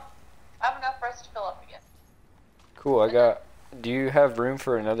 Well, I have enough for us to fill up again. Cool, I got... Do you have room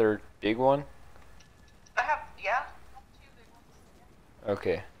for another big one? I have, yeah, I have 2 big ones.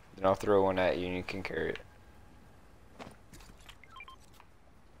 Okay. Then I'll throw one at you and you can carry it.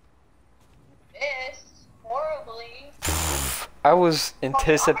 Missed horribly. I was I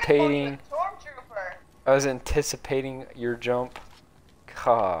anticipating... Stormtrooper. I was anticipating your jump.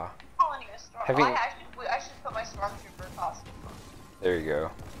 Ka. Calling you a storm. Have Oh, you- I should put my stormtrooper costume on. There you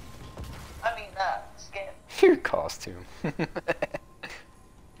go. I mean, skin. Your costume.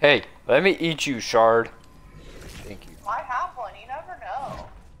 Hey, let me eat you, Shard. Thank you. I have one. You never know.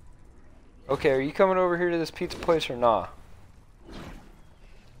 Okay, are you coming over here to this pizza place or not?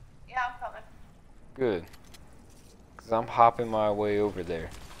 Yeah, I'm coming. Good. Because I'm hopping my way over there.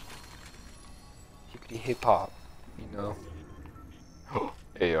 Hippity hip hop, you know.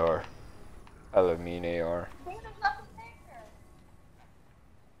 AR. I love me an AR. See, there's nothing there.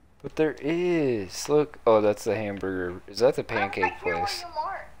 But there is. Look. Oh, that's the hamburger. Is that the pancake I'm right here place? where you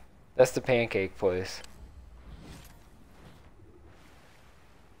marked. That's the pancake place.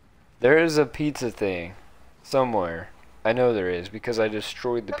 There is a pizza thing. Somewhere. I know there is because I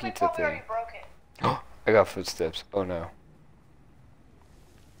destroyed the Somebody pizza probably thing. already broke it. Oh, I got footsteps. Oh no.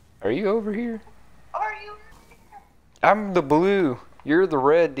 Are you over here? Are you? I'm the blue. You're the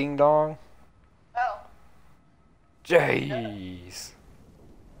red, ding dong. Oh. Jeez.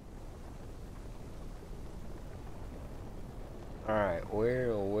 Alright,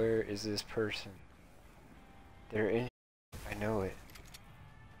 where is this person? They're in. I know it.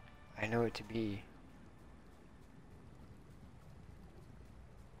 I know it to be.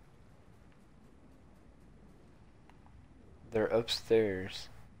 They're upstairs.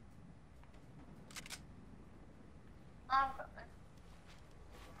 I'm coming.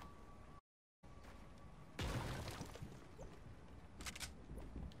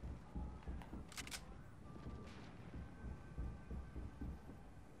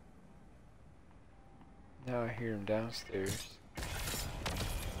 Now I hear him downstairs.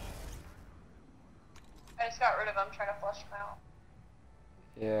 I just got rid of them, trying to flush them out.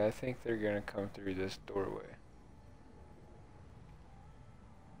 Yeah, I think they're gonna come through this doorway.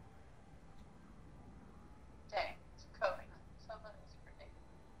 Dang, it's coding. Somebody's predicting.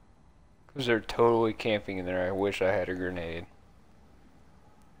 Because they're totally camping in there. I wish I had a grenade.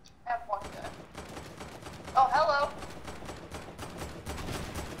 I have one gun. Oh, hello.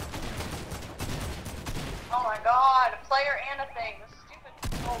 Oh my god, a player and a thing. This stupid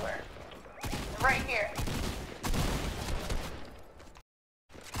controller. They're right here.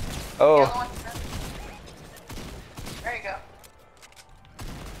 The other Oh, one's there. There you go.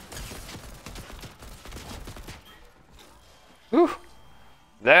 whew.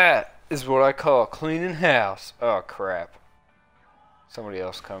 That is what I call cleaning house. Oh crap. Somebody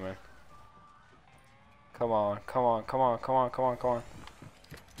else coming. Come on, come on, come on, come on, come on, come on.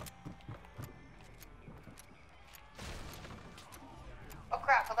 Oh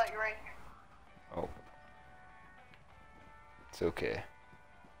crap, I thought you were right here. Oh. It's okay.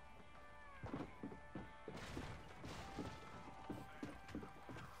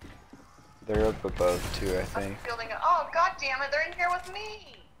 They're up above too, I I'm think. building it. Oh god damn it, they're in here with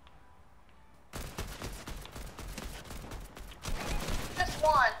me. Just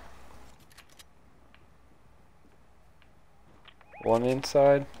one. One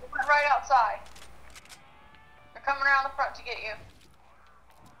inside. Went right outside. They're coming around the front to get you.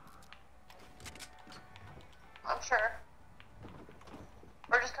 I'm sure.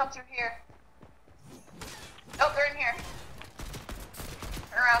 Or just come through here. Oh, they're in here.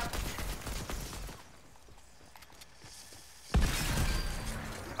 Turn around.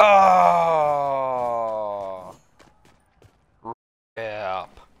 Oh! Yep.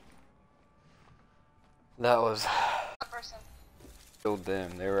 That was One person. killed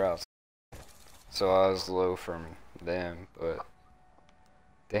them. They were out. So I was low from them, but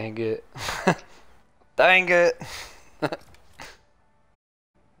dang it. Dang it.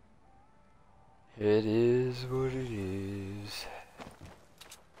 It is what it is.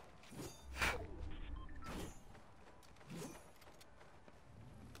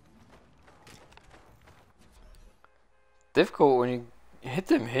 difficult when you hit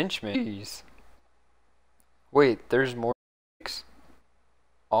them henchmen. Jeez. Wait, there's more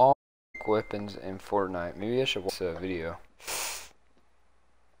all weapons in Fortnite. Maybe I should watch a video.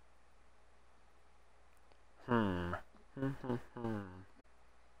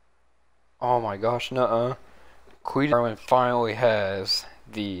 Oh my gosh, nuh-uh. Darwin finally has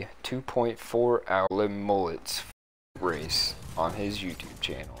the 2.4 hour mullets race on his YouTube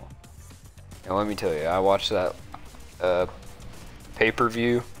channel. And let me tell you, I watched that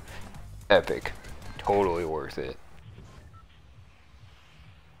pay-per-view. Epic. Totally worth it.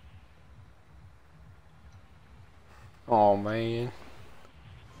 Oh man.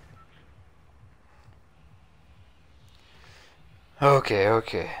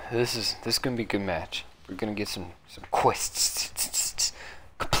 Okay. This is gonna be a good match. We're gonna get some quests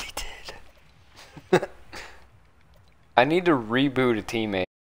completed. I need to reboot a teammate.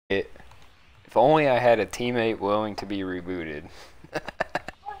 If only I had a teammate willing to be rebooted.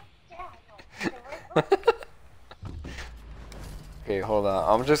 Okay, hold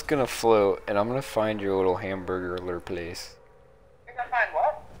on. I'm just gonna float and I'm gonna find your little hamburger place. You're gonna find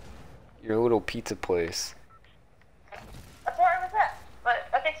what? Your little pizza place. That's where I was at, but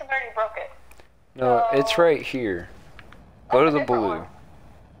I think somebody broke it. No, it's right here. Go to the blue. One.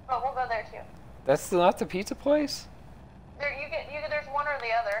 But we'll go there too. That's not the pizza place? There's one or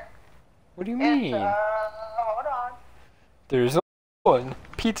the other. What do you mean? Hold on. There's one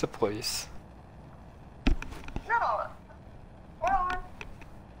pizza place. No. Hold on.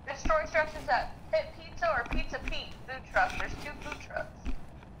 Destroy structures at Pit Pizza or Pizza Pete food trucks. There's 2 food trucks.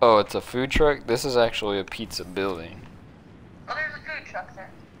 Oh, it's a food truck? This is actually a pizza building. Oh, there's a food truck there.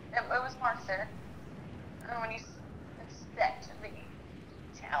 It was marked there. And when you expect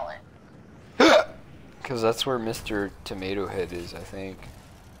the talent. Because that's where Mr. Tomato Head is, I think.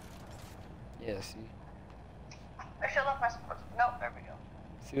 Yeah, see? I should love my sports. Nope, there we go.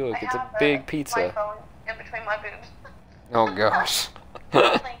 See, look, it's a big pizza. My phone in between my boobs. Oh, gosh.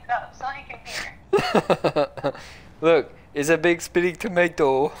 Linked up so you can hear. Look, it's a big spitting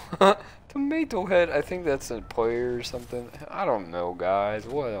tomato. Tomato Head, I think that's a player or something. I don't know, guys.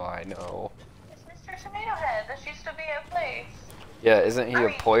 What do I know? It's Mr. Tomato Head. This used to be a place. Yeah, isn't he a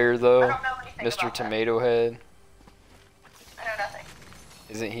player, though? I don't know anything Mr. about Tomato Head? I know nothing.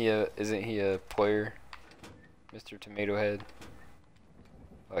 Isn't he a player? Mr. Tomato Head?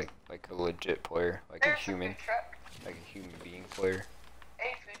 Like a legit player, like There's a human, food truck. like a human being player.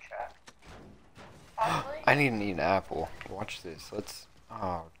 A food truck. Possibly. I need to eat an apple. Watch this. Let's.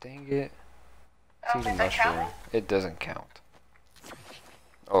 Oh, dang it. I don't Let's eat a think that mushroom. counted. It doesn't count.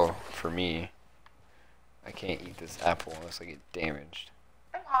 Oh, for me. I can't eat this apple unless I get damaged.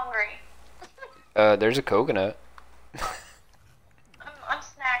 I'm hungry. There's a coconut. I'm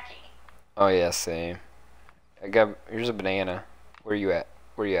snacky. Oh yeah, same. Here's a banana. Where you at?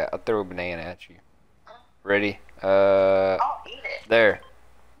 Where you at? I'll throw a banana at you. Ready? I'll eat it. There.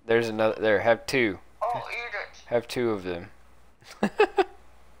 There's another. There. Have 2. Oh, eat it. Have 2 of them.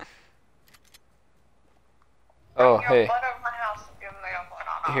 Oh, hey. Butt over my house and give me a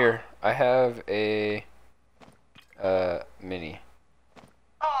banana. Here, I have a mini.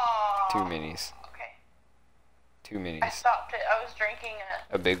 Oh. 2 minis. Okay. 2 I minis. stopped it. I was drinking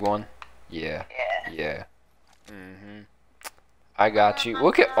it. A big one? Yeah. Yeah. Yeah. I got you.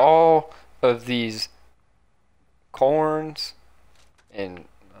 Look at all of these corns and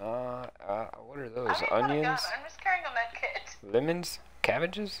what are those? I mean, Onions? I'm just carrying a med kit. Lemons?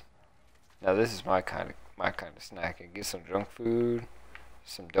 Cabbages? Now this is my kind of snack. I get some junk food,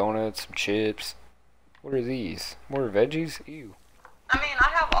 some donuts, some chips. What are these? More veggies? Ew. I mean, I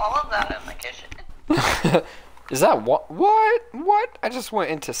have all of that in the kitchen. Is that what? What? I just went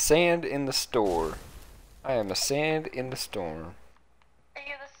into sand in the store. I am a sand in the storm. Are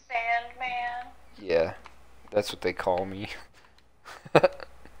you the Sandman? Yeah, that's what they call me.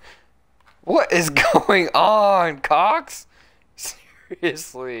 What is going on, Cox?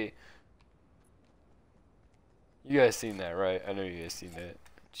 Seriously. You guys seen that, right? I know you guys seen that.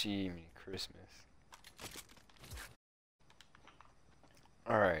 Gee, Christmas.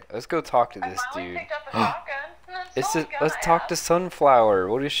 Alright, let's go talk to this dude. Picked up a shotgun. Let's talk to Sunflower.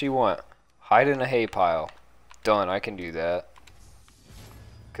 What does she want? Hide in a hay pile. Done, I can do that.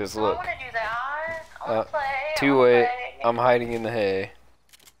 Cause look. I want to do that. I want to play. Too late. I'm hiding in the hay.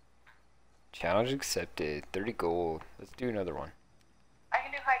 Challenge accepted. 30 gold. Let's do another one. I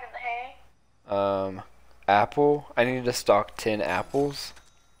can do hide in the hay. Apple. I need to stock 10 apples.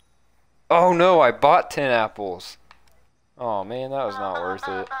 Oh no, I bought 10 apples. Oh man, that was not worth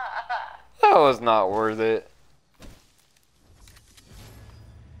it. That was not worth it.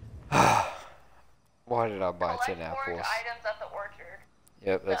 Why did I buy 10 Collect forage apples? items at the orchard.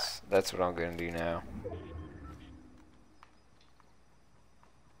 Yep, that's what I'm gonna do now.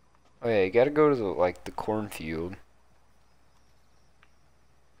 Oh yeah, you gotta go to the cornfield.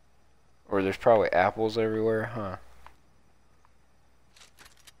 Or there's probably apples everywhere, huh?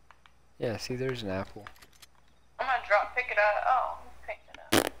 Yeah, see, there's an apple. I'm gonna pick it up. Oh, pick it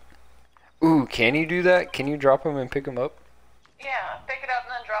up. Ooh, can you do that? Can you drop them and pick them up? Yeah, pick it up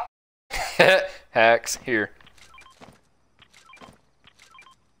and then drop it. Yeah. Hacks, here. It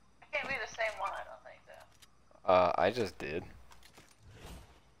can't be the same one, I don't think so. I just did.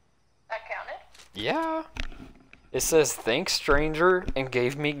 That counted? Yeah. It says, thanks, stranger, and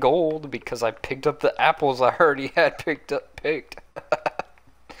gave me gold because I picked up the apples I already had picked.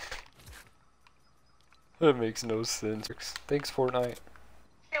 That makes no sense. Thanks, FORTNITE.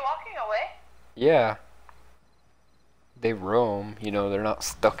 She walking away? Yeah. They roam, you know, they're not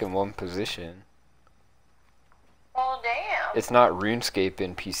stuck in one position. Well, damn. It's not RuneScape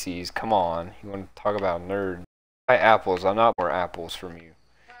NPCs, come on. You want to talk about nerds. Buy apples, I'm not more apples from you.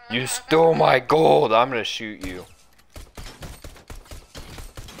 You stole my gold, I'm gonna shoot you.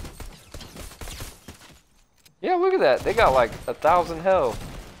 Yeah, look at that, they got like 1,000 health.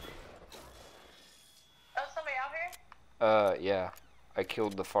 Oh, somebody out here? Yeah. I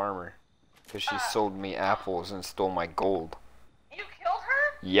killed the farmer. Because she sold me apples and stole my gold. You killed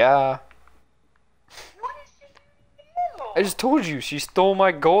her? Yeah. What did she do to you? I just told you, she stole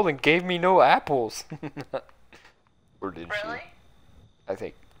my gold and gave me no apples. Or did Really?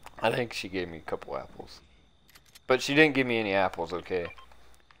 she? I think she gave me a couple apples. But she didn't give me any apples, okay?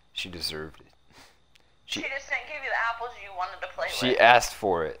 She deserved it. She just didn't give you the apples you wanted to play with. She asked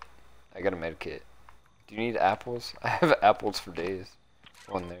for it. I got a med kit. Do you need apples? I have apples for days.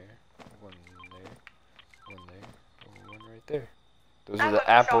 One there. One there. One there. One right there. Those are the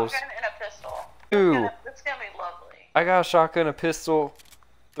apples. I have a shotgun and a pistol. Ooh. It's gonna be lovely. I got a shotgun, a pistol,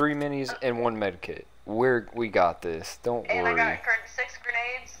 3 minis, and 1 med kit. We got this. Don't and worry. I got 6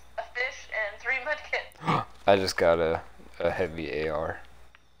 grenades, a fish, and 3 medkits. I just got a heavy AR.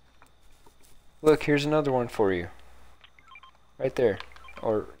 Look, here's another one for you. Right there.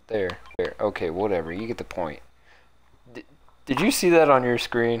 Or there. There. Okay, whatever. You get the point. Did you see that on your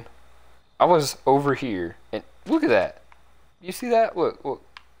screen? I was over here. And look at that. You see that? Look, look.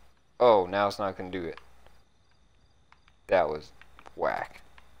 Oh, now it's not going to do it. That was whack.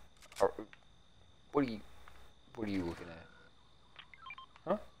 What are you looking at?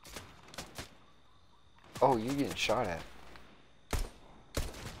 Huh? Oh, you're getting shot at.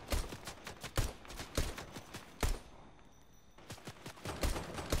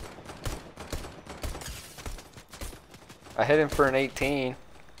 I hit him for an 18.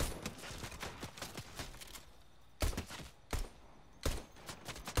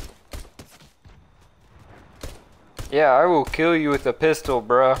 Yeah, I will kill you with a pistol,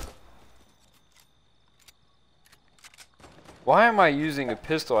 bruh. Why am I using a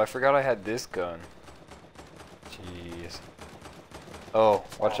pistol? I forgot I had this gun. Jeez. Oh,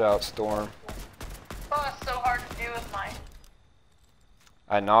 watch out, Storm. Oh, it's so hard to do with mine.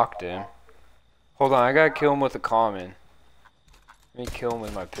 I knocked him. Hold on, I gotta kill him with a common. Let me kill him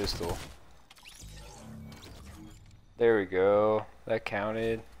with my pistol. There we go. That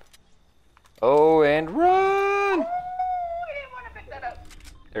counted. Oh, and run! Ooh, I didn't want to pick that up.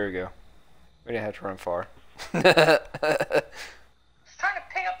 There we go. We didn't have to run far. I was trying to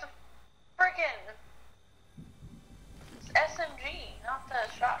pick up the freaking SMG, not the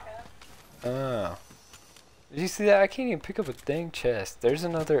shotgun. Oh. Did you see that? I can't even pick up a dang chest. There's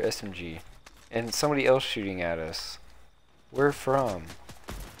another SMG. And somebody else shooting at us. Where from?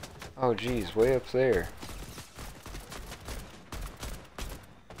 Oh geez, way up there.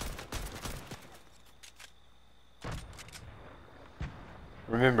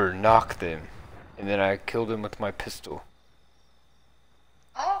 Remember, knock them. And then I killed him with my pistol.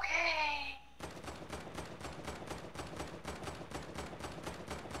 Okay.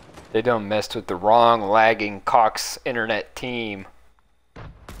 They done messed with the wrong lagging Cox internet team.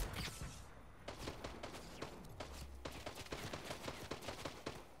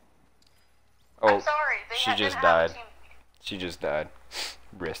 Oh, I'm sorry. she just died. She just died.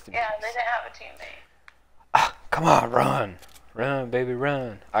 Rest in peace. Yeah, they didn't have a teammate. Ah, come on, run. Run, baby,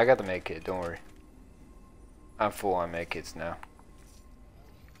 run. I got the med kit, don't worry. I'm full on med kits now.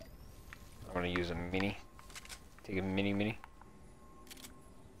 I'm gonna use a mini. Take a mini.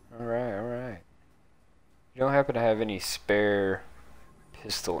 Alright, alright. You don't happen to have any spare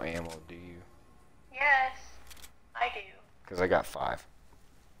pistol ammo, do you? Yes, I do. Because I got 5.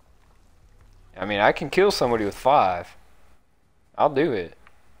 I mean, I can kill somebody with 5. I'll do it.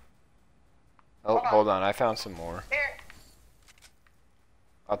 Oh, hold on. I found some more. Here.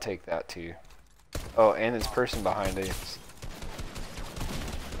 I'll take that too. Oh, and this person behind us.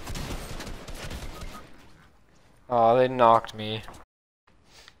 Oh, they knocked me.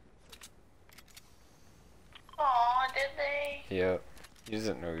 Aw, did they? Yep. He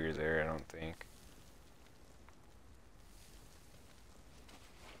doesn't know you're there, I don't think.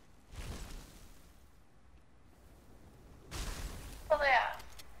 Oh, yeah.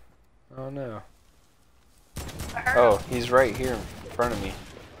 Oh no. I heard Oh, him. he's right here in front of me.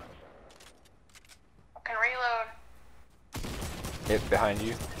 I can reload. Hit behind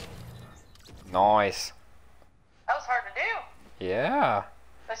you. Nice. That was hard to do. Yeah.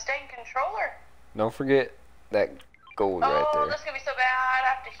 The staying controller. Don't forget that gold right Oh, there. this is gonna be so bad. I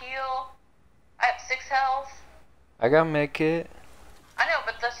have to heal. I have 6 health. I got med kit. I know,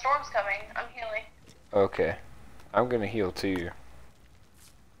 but the storm's coming. I'm healing. Okay. I'm gonna heal too.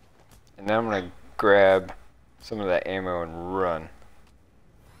 And then I'm gonna grab some of that ammo and run.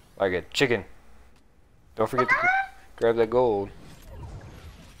 Like a chicken. Don't forget to grab that gold.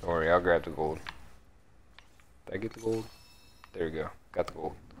 Don't worry, I'll grab the gold. Did I get the gold? There we go. Got the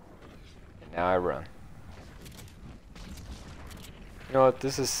gold. And now I run. You know what?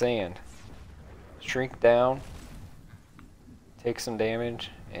 This is sand. Shrink down. Take some damage.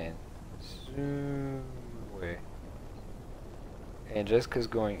 And zoom away. And Jessica's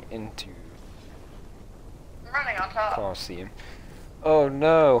going into I'm running on top. Coliseum. Oh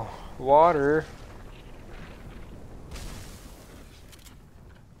no! Water!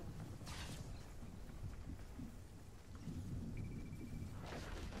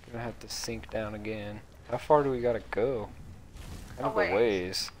 Gonna have to sink down again. How far do we gotta go? Kind of a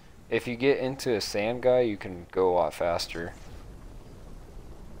ways. If you get into a sand guy, you can go a lot faster.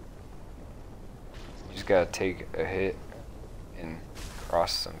 You just gotta take a hit and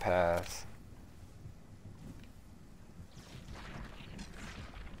cross some paths.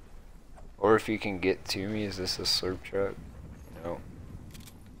 Or if you can get to me, is this a slurp truck? No.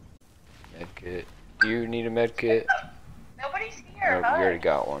 Medkit. You need a medkit? Nobody's Oh, here. you Hi. already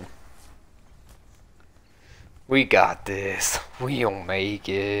got one. We got this. We'll make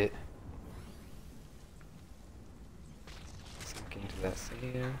it. Sink into that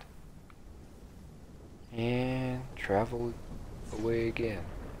sand. And travel away again.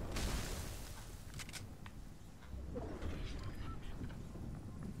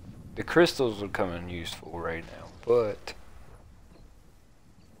 The crystals would come in useful right now, but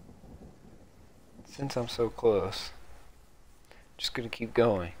since I'm so close, just gonna keep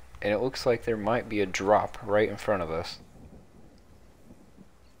going. And it looks like there might be a drop right in front of us.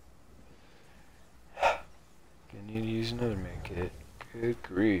 Gonna need to use another med kit. Good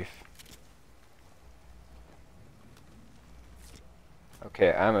grief.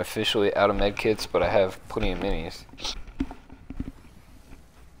 Okay, I'm officially out of med kits, but I have plenty of minis.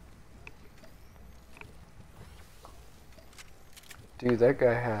 Dude, that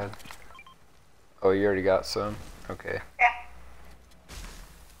guy had... Oh, you already got some? Okay. Yeah.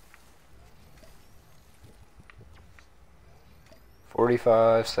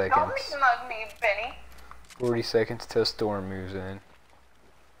 "45 Don't seconds. mug me, Benny. 40 seconds till storm moves in.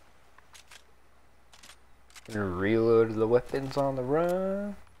 Gonna reload the weapons on the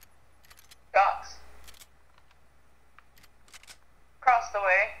run. Docs. Across the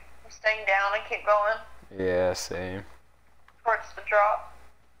way. I'm staying down and keep going Yeah, same. towards the drop.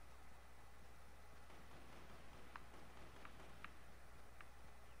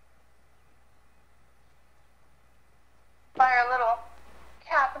 Fire a little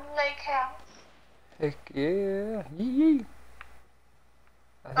cabin lake house. Heck yeah. Yee.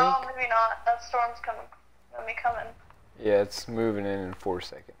 I Oh, think. maybe not. That storm's coming. Let me come in. Yeah, it's moving in 4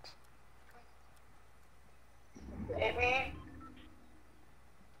 seconds. Maybe.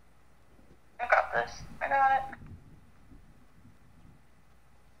 I got this. I got it.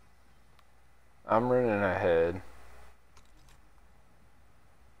 I'm running ahead.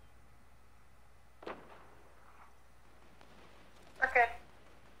 We're good.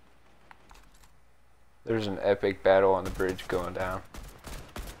 There's an epic battle on the bridge going down.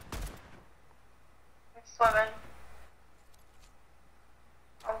 I'm swimming.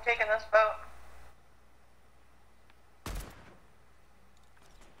 I'm taking this boat.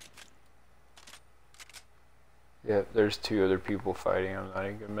 Yep, there's 2 other people fighting. I'm not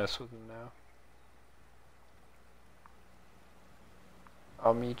even gonna mess with them now.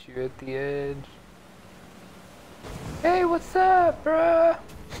 I'll meet you at the edge. Hey, what's up, bruh?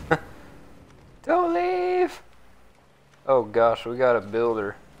 Don't leave! Oh gosh, we got a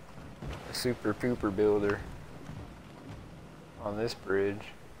builder. A super pooper builder. On this bridge.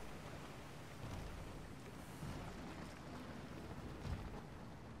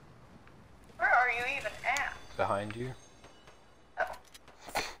 behind you. Oh.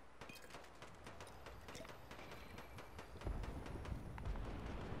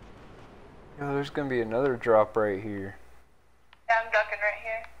 Yo, there's gonna be another drop right here. Yeah, I'm ducking right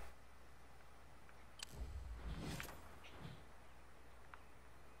here.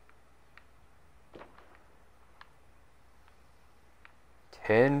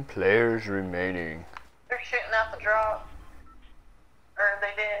 Ten players remaining. They're shooting at the drop. Or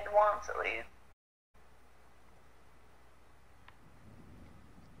they did once at least.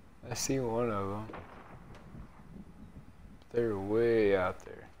 I see one of them. They're way out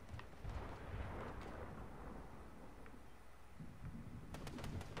there.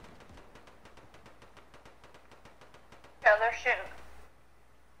 Yeah, they're shooting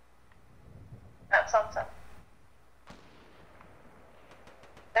at something.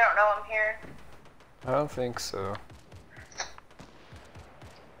 They don't know I'm here. I don't think so.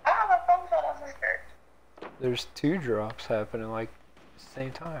 I don't have a phone shot off this dirt. There's two drops happening like at the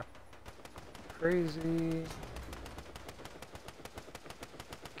same time. Crazy.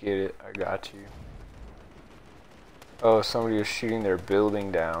 Get it, I got you. Oh, somebody was shooting their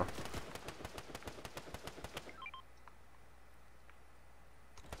building down.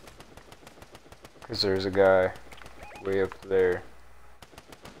 Cause there's a guy way up there.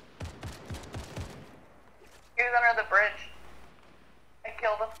 He was under the bridge. I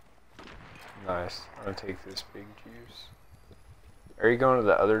killed him. Nice. I'm gonna take this big juice. Are you going to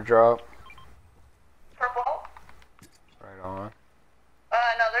the other drop? Purple? Right on.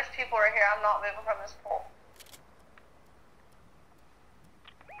 No, there's people right here. I'm not moving from this pole.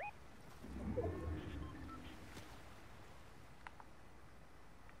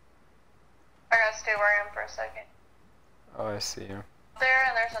 I gotta stay where I am for a second. Oh, I see him. There,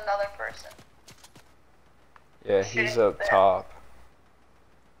 and there's another person. Yeah, he's up top.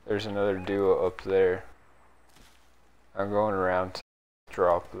 There's another duo up there. I'm going around to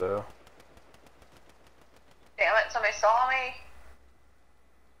drop though. Damn it, somebody saw me.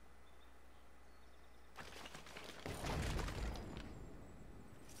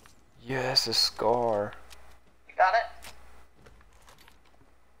 Yes, a scar. You got it?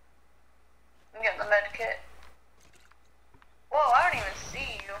 I'm getting the med kit. Whoa, I don't even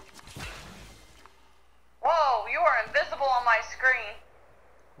see you. Whoa, you are invisible on my screen.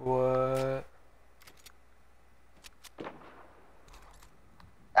 What?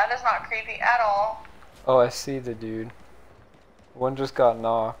 That is not creepy at all. Oh, I see the dude. One just got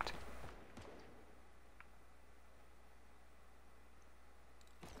knocked.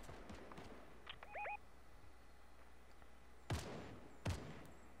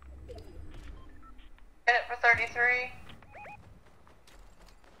 Hit it for 33.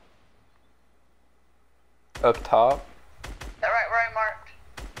 Up top. That right where I marked.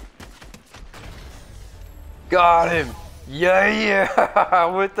 Got him! Yeah, yeah!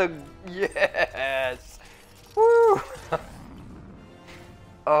 With the... Yes! Woo!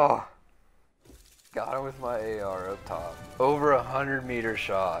 Oh. Got him with my AR up top. Over 100-meter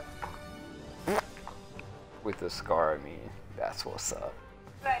shot. With the scar, I mean. That's what's up.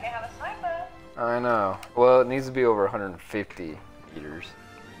 I didn't have a sniper. I know. Well, it needs to be over 150 meters.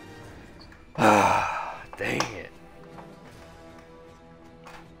 Dang it.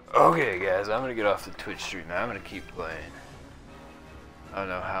 Okay, guys, I'm gonna get off the Twitch stream now. I'm gonna keep playing. I don't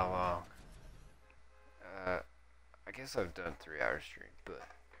know how long. I guess I've done 3-hour stream, but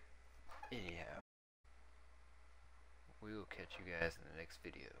anyhow. We will catch you guys in the next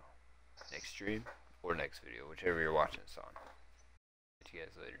video. Next stream, or next video, whichever you're watching this on. Catch you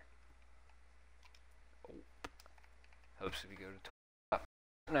guys later. Oh. Hopes if you go to